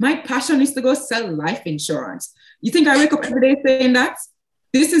my passion is to go sell life insurance. You think I wake up every day saying that?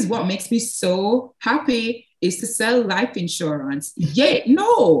 This is what makes me so happy, is to sell life insurance. Yeah,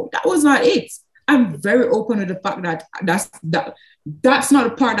 no, that was not it. I'm very open to the fact that that's not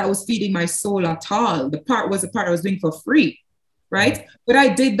a part that was feeding my soul at all. The part I was doing for free. Right? But I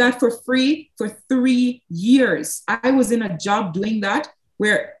did that for free for 3 years. I was in a job doing that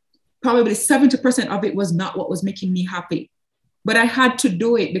where probably 70% of it was not what was making me happy. But I had to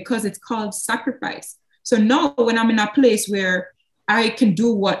do it because it's called sacrifice. So now when I'm in a place where I can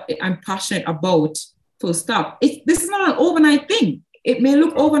do what I'm passionate about, full stop, this is not an overnight thing. It may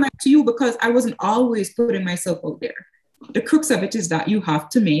look overnight to you because I wasn't always putting myself out there. The crux of it is that you have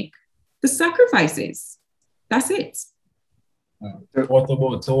to make the sacrifices. That's it. What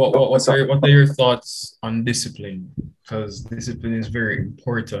are your thoughts on discipline? Because discipline is very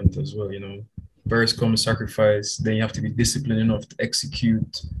important as well, First comes sacrifice, then you have to be disciplined enough to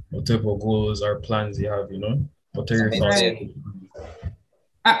execute whatever goals or plans you have, What are your thoughts?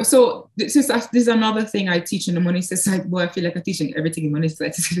 So this is another thing I teach in the Money Society. Boy, I feel like I'm teaching everything in Money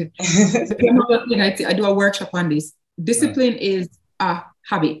Society. Another thing I do a workshop on this. Discipline is a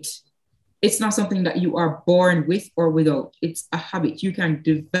habit. It's not something that you are born with or without. It's a habit. You can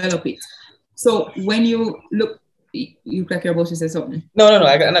develop it. So when you look, you look like you're about to say something. No.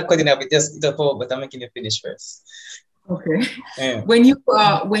 I'm not cutting up. Just but I'm making you finish first. Okay. Yeah. When you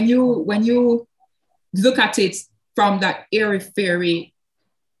look at it from that airy-fairy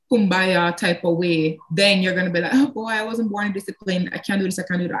kumbaya type of way, then you're going to be like, oh boy, I wasn't born in discipline. I can't do this, I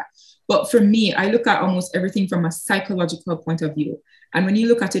can't do that. But for me, I look at almost everything from a psychological point of view. And when you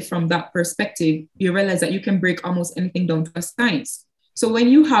look at it from that perspective, you realize that you can break almost anything down to a science. So when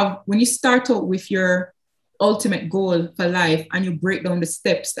you start out with your ultimate goal for life and you break down the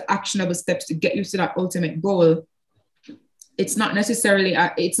steps, the actionable steps to get you to that ultimate goal, it's not necessarily,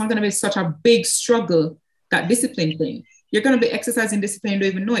 it's not going to be such a big struggle, that discipline thing. You're going to be exercising discipline, don't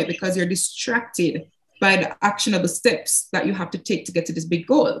even know it, because you're distracted by the actionable steps that you have to take to get to this big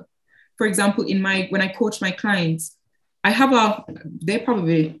goal. For example, when I coach my clients, they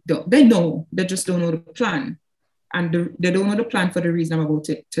probably don't, they just don't know the plan. And they don't know the plan for the reason I'm about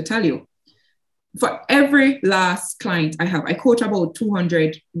to tell you. For every last client I coach about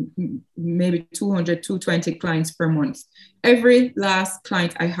 200, maybe 200, 220 clients per month. Every last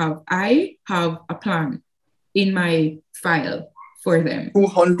client I have a plan in my file for them.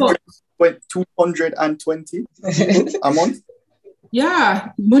 220 a month?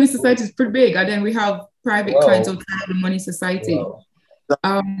 Yeah, Money Society is pretty big. And then we have private clients outside the Money Society. Wow.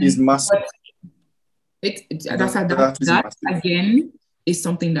 That is massive. That again is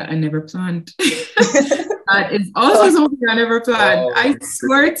something that I never planned. That is also something I never planned. Oh, I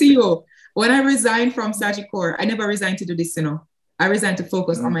swear to you, when I resigned from Sagicor, I never resigned to do this, I resigned to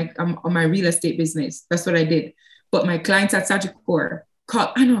focus on my real estate business. That's what I did. But my clients at Sagicor called,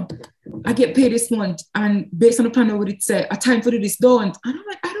 I know, I get paid this month, and based on the plan, what it said, a time for this don't. And I'm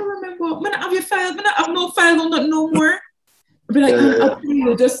like, I don't remember. Man, I have your file. Man, I have no file on that no more. I'll be like, I'll pay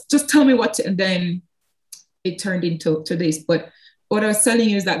you. Just tell me what to, and then it turned into this. But what I was telling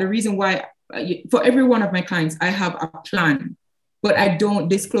you is that the reason why, for every one of my clients, I have a plan, but I don't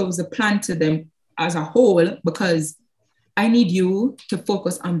disclose the plan to them as a whole, because I need you to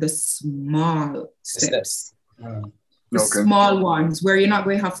focus on the small steps. The small ones where you're not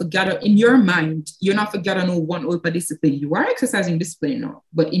going to have to gather in your mind. You're not forgetting no one over discipline. You are exercising discipline now,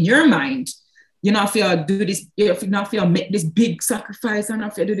 but in your mind, you're not feel do this. You're not feel make this big sacrifice. I'm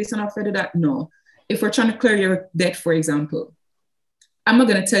not feel do this. I'm not feel do that. No. If we're trying to clear your debt, for example, I'm not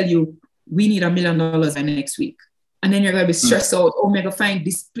going to tell you we need $1 million by next week, and then you're going to be stressed out. Oh, I'm going to find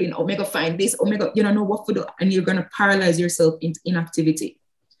discipline. Oh, I'm going to find this. Oh, I'm going to, you don't know what to do, and you're going to paralyze yourself into inactivity.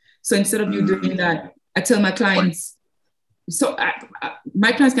 So instead of you doing that, I tell my clients. So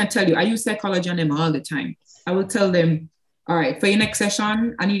my clients can tell you, I use psychology on them all the time. I will tell them, all right, for your next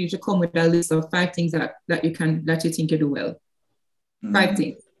session, I need you to come with a list of 5 things that you think you do well. 5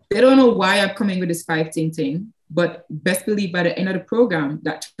 things. They don't know why I'm coming with this 5-thing thing, but best believe by the end of the program,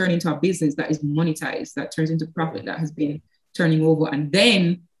 that turns into a business that is monetized, that turns into profit that has been turning over. And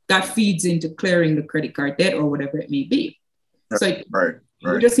then that feeds into clearing the credit card debt or whatever it may be. So you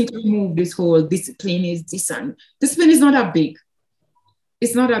just need to remove this whole discipline is this, and discipline is not that big.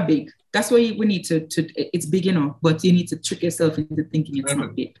 It's not that big. That's why we need to it's big enough, but you need to trick yourself into thinking it's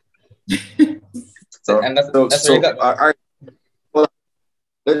not big.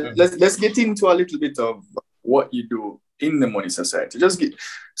 Let's get into a little bit of what you do in the Money Society.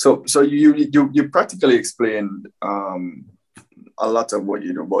 So you practically explained a lot of what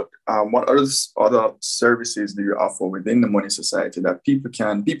you do, but what other services do you offer within the Money Society that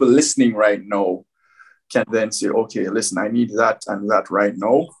people listening right now can then say, okay, listen, I need that and that right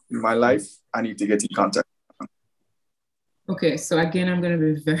now in my life. I need to get in contact. Okay, so again, I'm going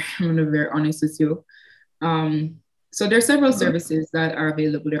to be very honest with you. So there are several services that are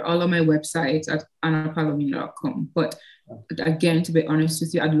available. They're all on my website at annapalomino.com. But again, to be honest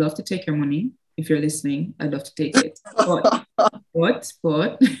with you, I'd love to take your money. If you're listening, I'd love to take it. But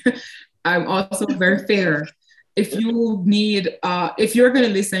I'm also very fair. If you need, if you're going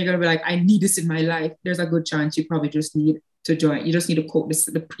to listen, you're going to be like, I need this in my life. There's a good chance you probably just need to join. You just need to quote this.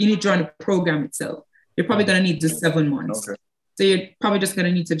 You need to join the program itself. You're probably going to need just 7 months. Okay. So you're probably just going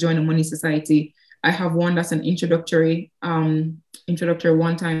to need to join the Money Society. I have one that's an introductory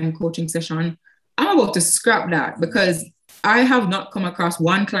one-time coaching session. I'm about to scrap that because I have not come across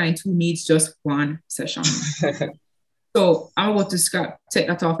one client who needs just one session. So I'm about to take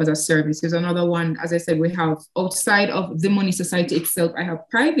that off as a service. There's another one, as I said, we have outside of the Money Society itself, I have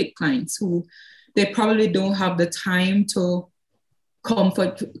private clients who they probably don't have the time to come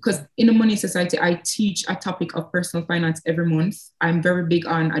for, because in the Money Society, I teach a topic of personal finance every month. I'm very big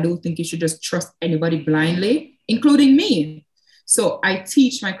on, I don't think you should just trust anybody blindly, including me. So I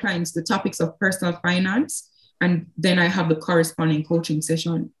teach my clients the topics of personal finance, and then I have the corresponding coaching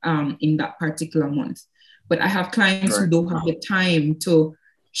session in that particular month. But I have clients who don't have the time to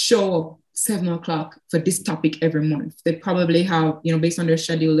show up 7 o'clock for this topic every month. They probably have, based on their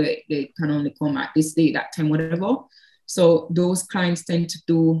schedule, they can only come at this day, that time, whatever. So those clients tend to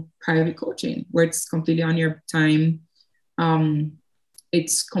do private coaching where it's completely on your time.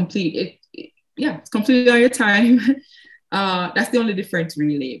 It's completely on your time. That's the only difference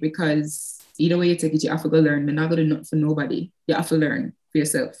really, because either way you take it, you have to go learn. You're not going to do nothing for nobody. You have to learn for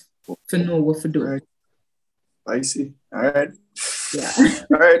yourself, to know what to do. Right. I see. All right. Yeah.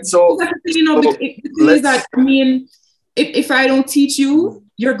 All right. So, if I don't teach you,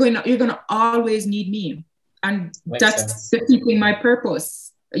 you're gonna always need me, and that's defeating my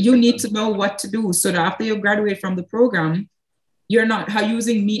purpose. You need to know what to do so that after you graduate from the program, you're not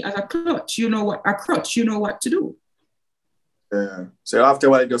using me as a crutch. You know what to do. Yeah. So after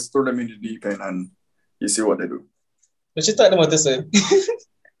a while, just throw them in the deep end and you see what they do. But you talking about this.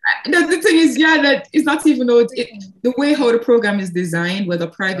 The thing is, that it's not even the way how the program is designed, whether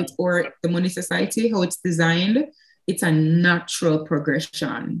private or the Money Society, how it's designed, it's a natural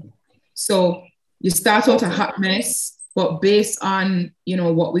progression. So you start out a hot mess, but based on,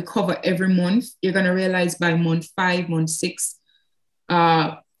 what we cover every month, you're going to realize by month 5, month 6,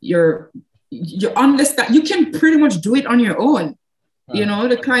 you understand, you can pretty much do it on your own.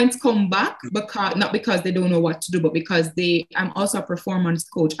 The clients come back not because they don't know what to do, but because I'm also a performance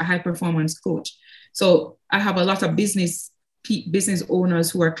coach, a high performance coach. So I have a lot of business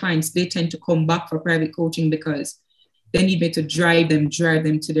owners who are clients. They tend to come back for private coaching because they need me to drive them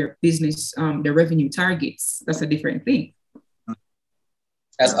to their business, their revenue targets. That's a different thing.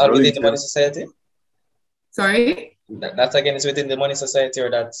 That's all within the Money Society? Sorry? That again is within the Money Society, or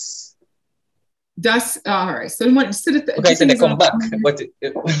that's all right. So the money. So okay, so they come back.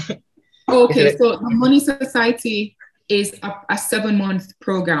 Okay, so the Money Society is a 7-month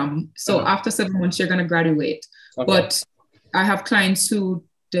program. So after 7 months, you're gonna graduate. Okay. But I have clients who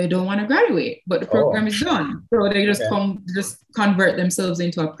they don't want to graduate, but the program is done. So they just convert themselves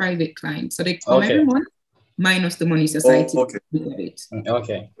into a private client. So they come every month minus the Money Society.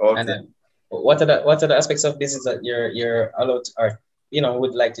 Okay. And then what are the aspects of business that you're allowed to, or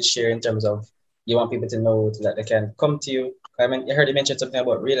would like to share in terms of you want people to know that they can come to you? I mean, I heard you mention something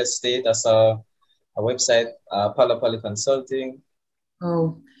about real estate. I saw a website, Palo Consulting.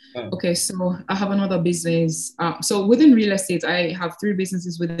 Okay, so I have another business. So within real estate, I have 3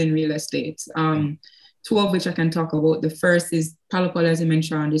 businesses within real estate. 2 of which I can talk about. The first is Palo, as you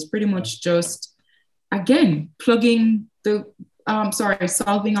mentioned, is pretty much just, again, solving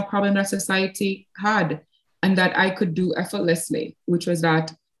a problem that society had and that I could do effortlessly, which was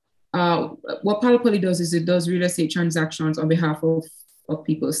that what Palo does is it does real estate transactions on behalf of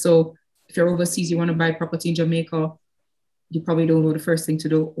people. So if you're overseas, you want to buy property in Jamaica, you probably don't know the first thing to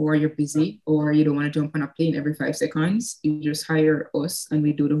do, or you're busy, or you don't want to jump on a plane every 5 seconds. You just hire us and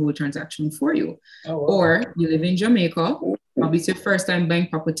we do the whole transaction for you. Oh, wow. Or you live in Jamaica, probably it's your first time buying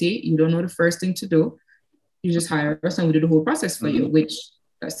property, you don't know the first thing to do. You just hire us and we do the whole process for you, which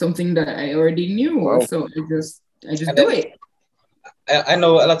that's something that I already knew. Wow. So I just do it. I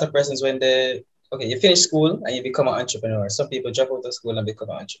know a lot of persons when you finish school and you become an entrepreneur. Some people drop out of school and become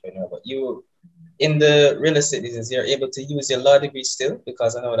an entrepreneur, but you, in the real estate business, you're able to use your law degree still,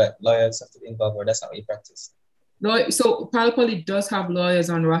 because I know that lawyers have to be involved, or that's not what you practice. No, so Palo does have lawyers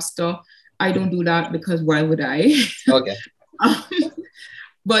on roster. I don't do that because why would I? Okay.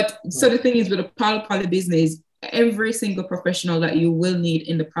 But so the thing is, with a Palo business, every single professional that you will need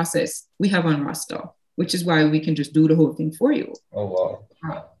in the process, we have on roster, which is why we can just do the whole thing for you. Oh,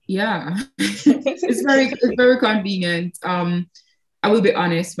 wow. Yeah, it's very convenient. I will be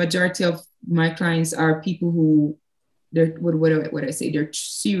honest, majority of my clients are people who they're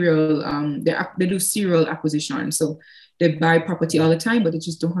serial, they do serial acquisition. So they buy property all the time, but they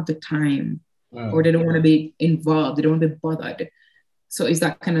just don't have the time or they don't want to be involved. They don't want to be bothered. So it's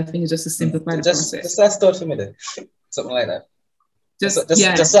that kind of thing. It's just to simplify the process. Just last thought for me then. Something like that. Just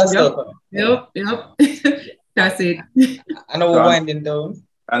last thought for me. Yep. That's it. I know we're winding down.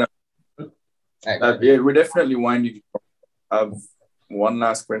 I know. Yeah, we're definitely winding down. One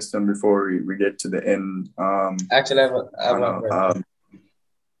last question before we get to the end. Actually, I have one question.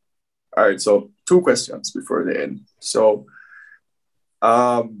 All right, so 2 questions before the end. So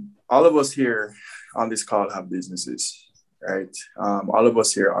all of us here on this call have businesses, right? All of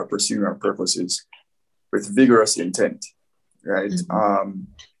us here are pursuing our purposes with vigorous intent, right? Mm-hmm.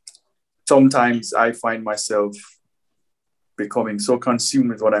 Sometimes I find myself becoming so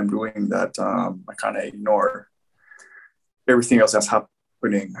consumed with what I'm doing that I kind of ignore everything else that's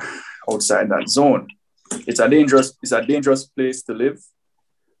happening outside that zone. It's a dangerous place to live,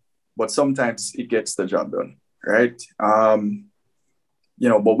 but sometimes it gets the job done, right? But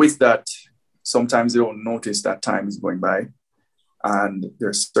with that, sometimes you don't notice that time is going by, and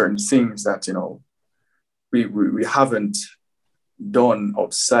there's certain things that we haven't done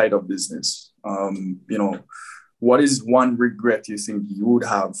outside of business. What is one regret you think you would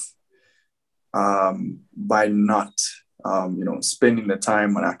have by not, spending the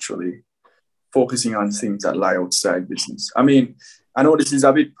time and actually focusing on things that lie outside business? I mean, I know this is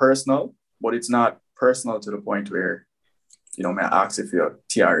a bit personal, but it's not personal to the point where, may I ask if you're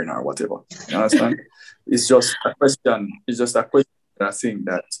tearing or whatever. You understand? It's just a question. It's just a question that I think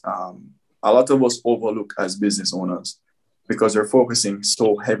that a lot of us overlook as business owners because we're focusing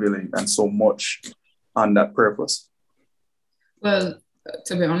so heavily and so much on that purpose. Well,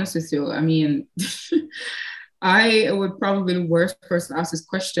 to be honest with you, I mean, I would probably be the worst person to ask this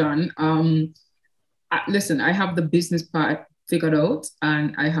question. Listen, I have the business part figured out,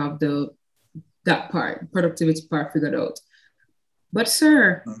 and I have that part, productivity part figured out. But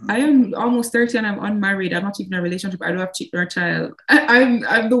sir, I am almost 30 and I'm unmarried. I'm not even in a relationship. I don't have children or child.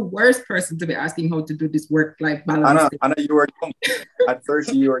 I'm the worst person to be asking how to do this work-life balance. Anna, you are young. At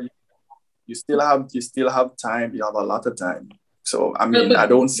 30, you still have time. You have a lot of time. So I mean, I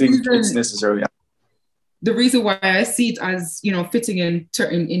don't think it's necessarily. The reason why I see it as, fitting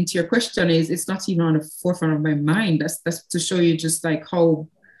into your question is it's not even on the forefront of my mind. That's to show you just like how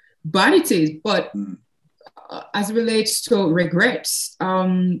bad it is. But as it relates to regrets,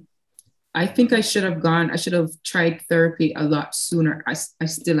 I think I should have tried therapy a lot sooner. I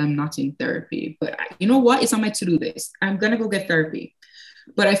still am not in therapy, but you know what? It's on my to-do list. I'm going to go get therapy,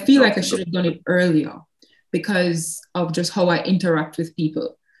 but I feel like I should have done it earlier because of just how I interact with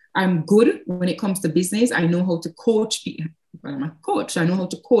people. I'm good when it comes to business. I know how to coach people. Well, I'm a coach. I know how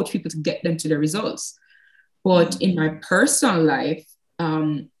to coach people to get them to their results. But in my personal life,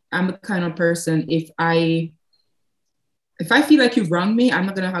 I'm the kind of person, if I feel like you've wronged me, I'm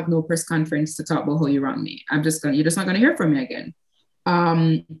not going to have no press conference to talk about how you wronged me. You're just not going to hear from me again,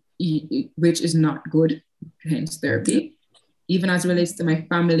 which is not good, hence therapy. Even as it relates to my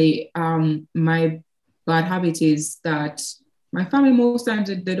family, my bad habit is that my family, most times,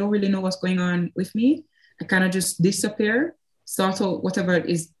 they don't really know what's going on with me. I kind of just disappear, sort out whatever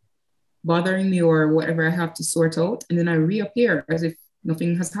is bothering me or whatever I have to sort out, and then I reappear as if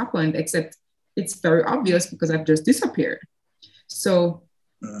nothing has happened, except it's very obvious because I've just disappeared. So,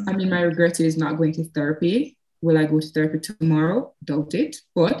 I mean, my regret is not going to therapy. Will I go to therapy tomorrow? Doubt it,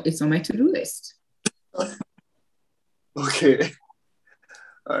 but it's on my to-do list. Okay.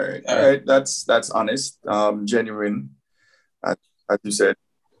 All right. That's honest, genuine, as you said,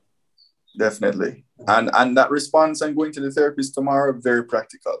 definitely. And that response, I'm going to the therapist tomorrow, very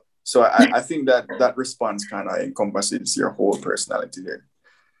practical. So I think that response kind of encompasses your whole personality there.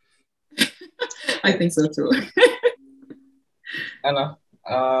 I think so too. Anna,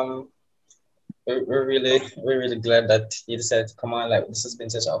 we're really glad that you decided to come on. Like, this has been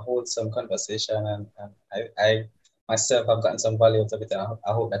such a wholesome conversation, and I myself have gotten some value out of it, and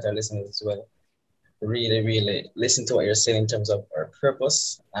I hope that our listeners as well really listen to what you're saying in terms of our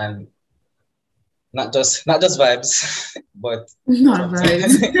purpose, and not just vibes, but not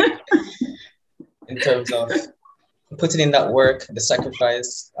vibes. In terms of putting in that work, the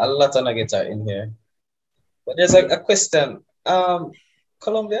sacrifice. A lot of nuggets are in here. But there's a question.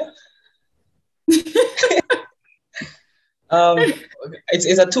 Colombia?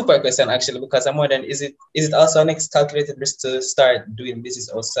 It's a two-part question actually, because I'm wondering, is it also an calculated risk to start doing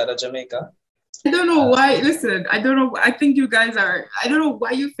business outside of Jamaica? I don't know why. Listen, I don't know. I think you guys are. I don't know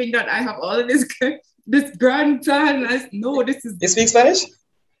why you think that I have all of this grand plan. No, this is. You speak Spanish?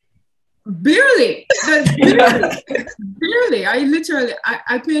 Barely. Barely.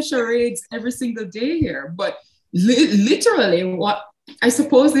 I play charades every single day here, but literally, what I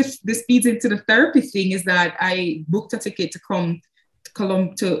suppose this feeds into the therapy thing is that I booked a ticket to come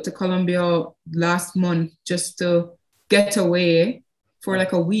to Colombia last month just to get away for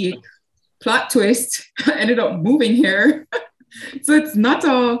like a week. Plot twist, I ended up moving here. So it's not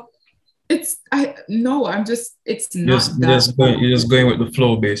you're just going with the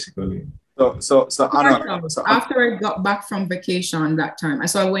flow basically. So Anna, after I got back from vacation that time, I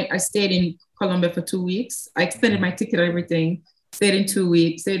stayed in Colombia for 2 weeks. I extended my ticket and everything, stayed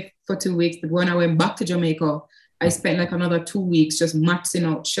for 2 weeks. But when I went back to Jamaica, I spent like another 2 weeks just maxing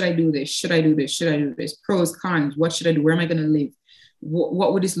out, should I do this? Should I do this? Should I do this? Pros, cons, what should I do? Where am I going to live?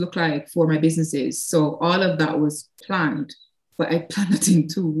 What would this look like for my businesses? So all of that was planned, but I planned it in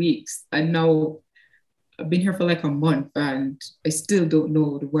 2 weeks. And now I've been here for like a month and I still don't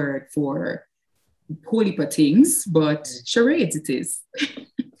know the word for holy things, but charades it is.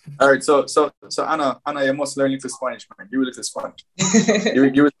 All right, so Anna, you must learn little Spanish, man. You little Spanish.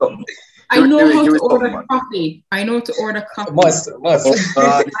 You will something. I know how to order coffee. I know to order coffee. Must.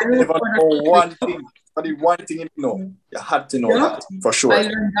 You never know one thing. But the one thing you know, you had to know Yep. that for sure. I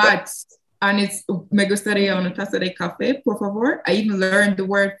learned that. And it's me gustaría una taza de café, por favor. I even learned the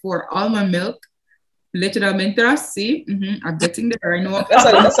word for almond milk. Literalmente así. I'm getting there. I know.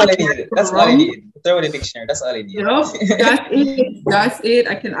 That's all I need. That's all I need. Throw in the dictionary. That's all I need. Yep, that's it. That's it.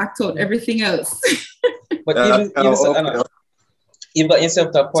 I can act out everything else. But you've got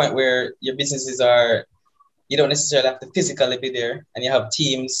yourself to a point where your businesses are, you don't necessarily have to physically be there, and you have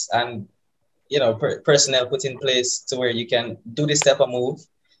teams and personnel put in place to where you can do this type of move,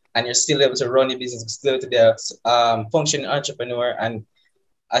 and you're still able to run your business, still able to be a functioning entrepreneur. And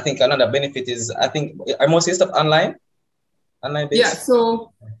I think another benefit is, are most of your stuff online based? Yeah.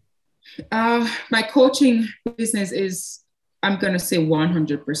 So my coaching business is, I'm going to say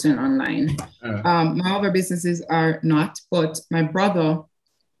 100% online. My other businesses are not, but my brother,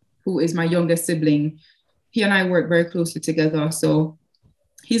 who is my youngest sibling, he and I work very closely together. So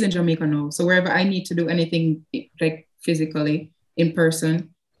he's in Jamaica now. So wherever I need to do anything like physically in person,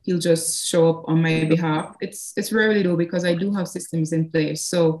 he'll just show up on my behalf. It's rarely though, because I do have systems in place.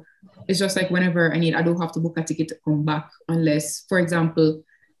 So it's just like whenever I don't have to book a ticket to come back, unless, for example,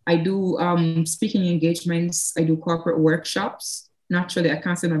 I do speaking engagements, I do corporate workshops. Naturally, I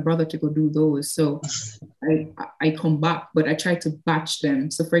can't send my brother to go do those. So I come back, but I try to batch them.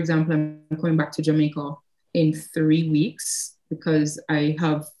 So for example, I'm coming back to Jamaica in 3 weeks because I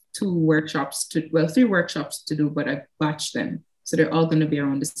have 3 workshops to do, but I batch them. So they're all going to be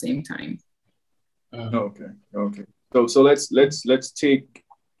around the same time. Okay. So let's take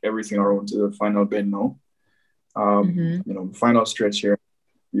everything around to the final bend now. Final stretch here.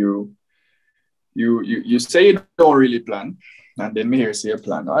 You say you don't really plan, and then me here say a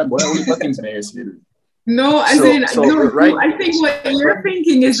plan. All right, boy, what things me here say? No, I think what you're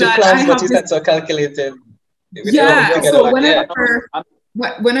thinking is that plans, but it's not so calculated. Yeah. So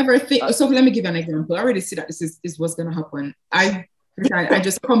so let me give you an example. I already see that this is what's gonna happen. I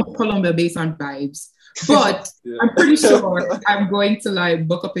just come to Colombia based on vibes, but I'm pretty sure I'm going to like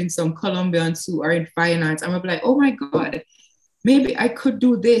book up in some Colombians who are in finance. I'm gonna be like, oh my God, maybe I could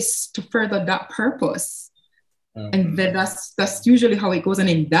do this to further that purpose. And then that's usually how it goes. And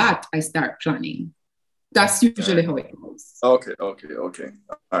in that, I start planning. That's usually how it goes. Okay. All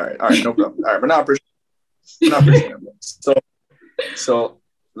right, no problem. All right, but now appreciate it. So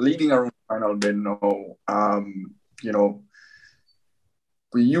leading around final bend now,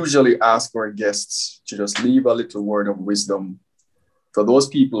 we usually ask our guests to just leave a little word of wisdom for those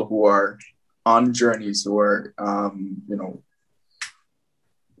people who are on journeys, who are,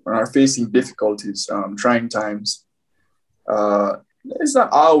 are facing difficulties, trying times. It's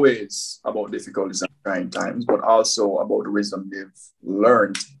not always about difficulties and trying times, but also about the wisdom they've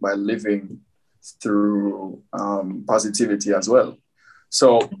learned by living through positivity as well.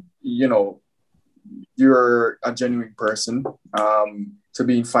 So, you're a genuine person. To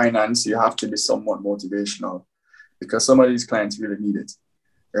be in finance, you have to be somewhat motivational because some of these clients really need it,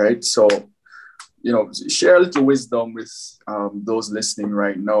 right? So, share a little wisdom with those listening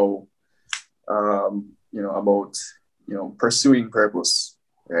right now, about, pursuing purpose,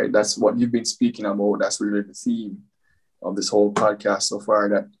 right? That's what you've been speaking about. That's really the theme of this whole podcast so far,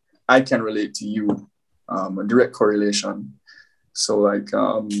 that I can relate to you, a direct correlation. So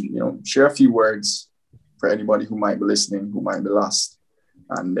share a few words for anybody who might be listening, who might be lost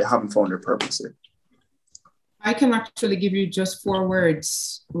and they haven't found their purpose yet. I can actually give you just 4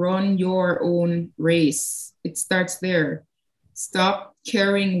 words. Run your own race. It starts there. Stop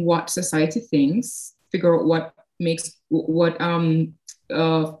caring what society thinks. Figure out what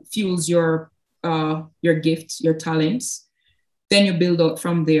fuels your gifts, your talents. Then you build out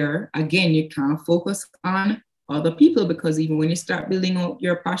from there. Again, you can't focus on other people, because even when you start building out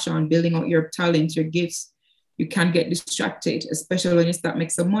your passion, building out your talents, your gifts, you can get distracted, especially when you start making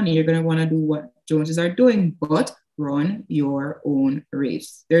some money. You're going to want to do what Joneses are doing, but run your own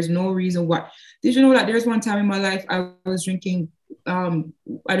race. There's no reason why. Did you know that there's one time in my life I was drinking, I don't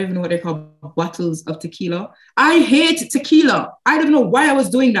even know what they call bottles of tequila. I hate tequila. I don't know why I was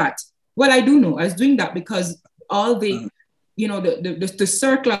doing that. Well, I do know. I was doing that because all the, the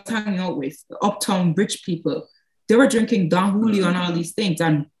circle I was hanging out with, the uptown rich people, they were drinking Don Julio and all these things.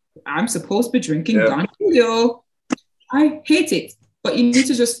 And I'm supposed to be drinking Don Julio. I hate it. But you need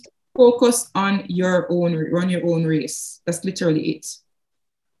to just focus on run your own race. That's literally it.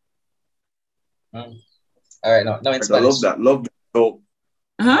 All right, no, in Spanish. I love that. So,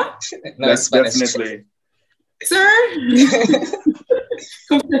 that's definitely. Sir?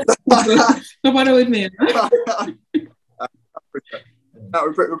 Come on with me.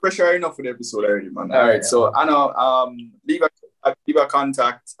 We're pressuring enough for the episode already, man. All right. So I know, leave give a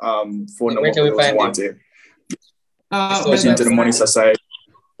contact phone number Where can we find want you? to My get into the Money website. Society.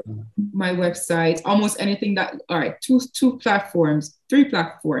 My website, almost anything that, all right, two platforms, 3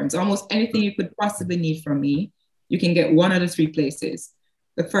 platforms, almost anything you could possibly need from me, you can get one of the 3 places.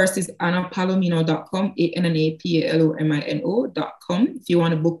 The first is annapalomino.com, ANNAPALOMINO.com. If you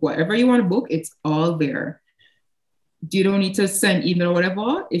want to book whatever you want to book, it's all there. You don't need to send email or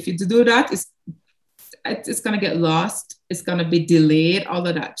whatever. If you do that, it's going to get lost. It's going to be delayed, all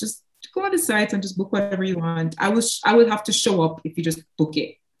of that. Just go on the site and just book whatever you want. I will have to show up if you just book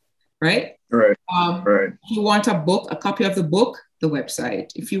it. Right? Right. If you want a copy of the book, the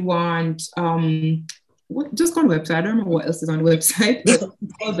website. If you want, just go on the website. I don't remember what else is on the website, but it's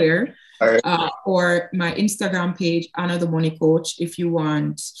all there. Right. Or my Instagram page, Anna the Money Coach. If you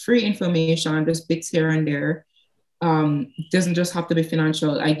want free information, there's bits here and there. It doesn't just have to be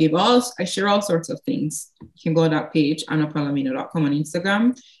financial. I share all sorts of things. You can go to that page, annapalomino.com on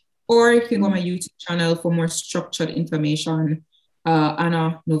Instagram, or you can go on my YouTube channel for more structured information.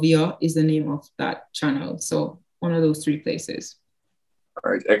 Anna Novia is the name of that channel. So one of those 3 places.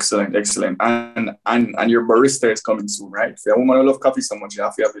 All right, excellent. And your barista is coming soon, right? If you're a woman who love coffee so much, you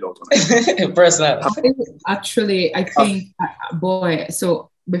have to have it out on it. Personal. Actually, I think, so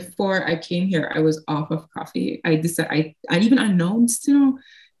before I came here, I was off of coffee. I decided, I even announced, to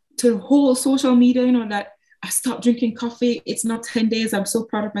the whole social media, that I stopped drinking coffee. It's not 10 days. I'm so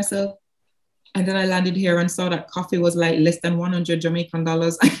proud of myself. And then I landed here and saw that coffee was like less than 100 Jamaican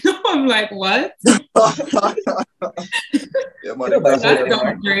dollars. I know, I'm like, what? Yeah, man, That's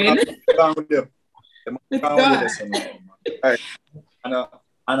downgrade. It's gone. All right.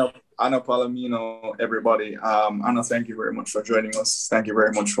 Anna Palomino, everybody. Anna, thank you very much for joining us. Thank you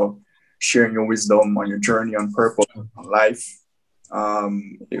very much for sharing your wisdom on your journey on purpose on life.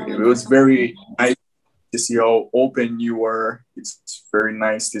 It was very nice to see how open you were. It's very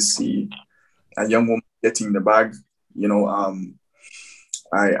nice to see a young woman getting the bag.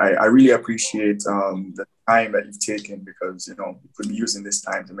 I really appreciate the time that you've taken, because you could be using this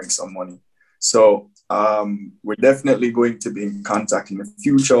time to make some money. So we're definitely going to be in contact in the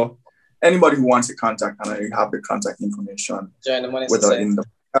future. Anybody who wants to contact Anna, you have the contact information. Join the Money whether Society. in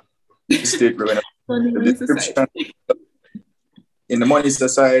the state, we're gonna the description in the Money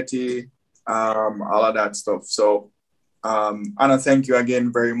Society, all of that stuff. So Anna, thank you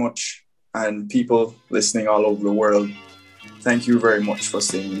again very much. And people listening all over the world, thank you very much for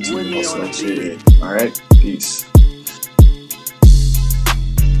staying tuned. All right, peace.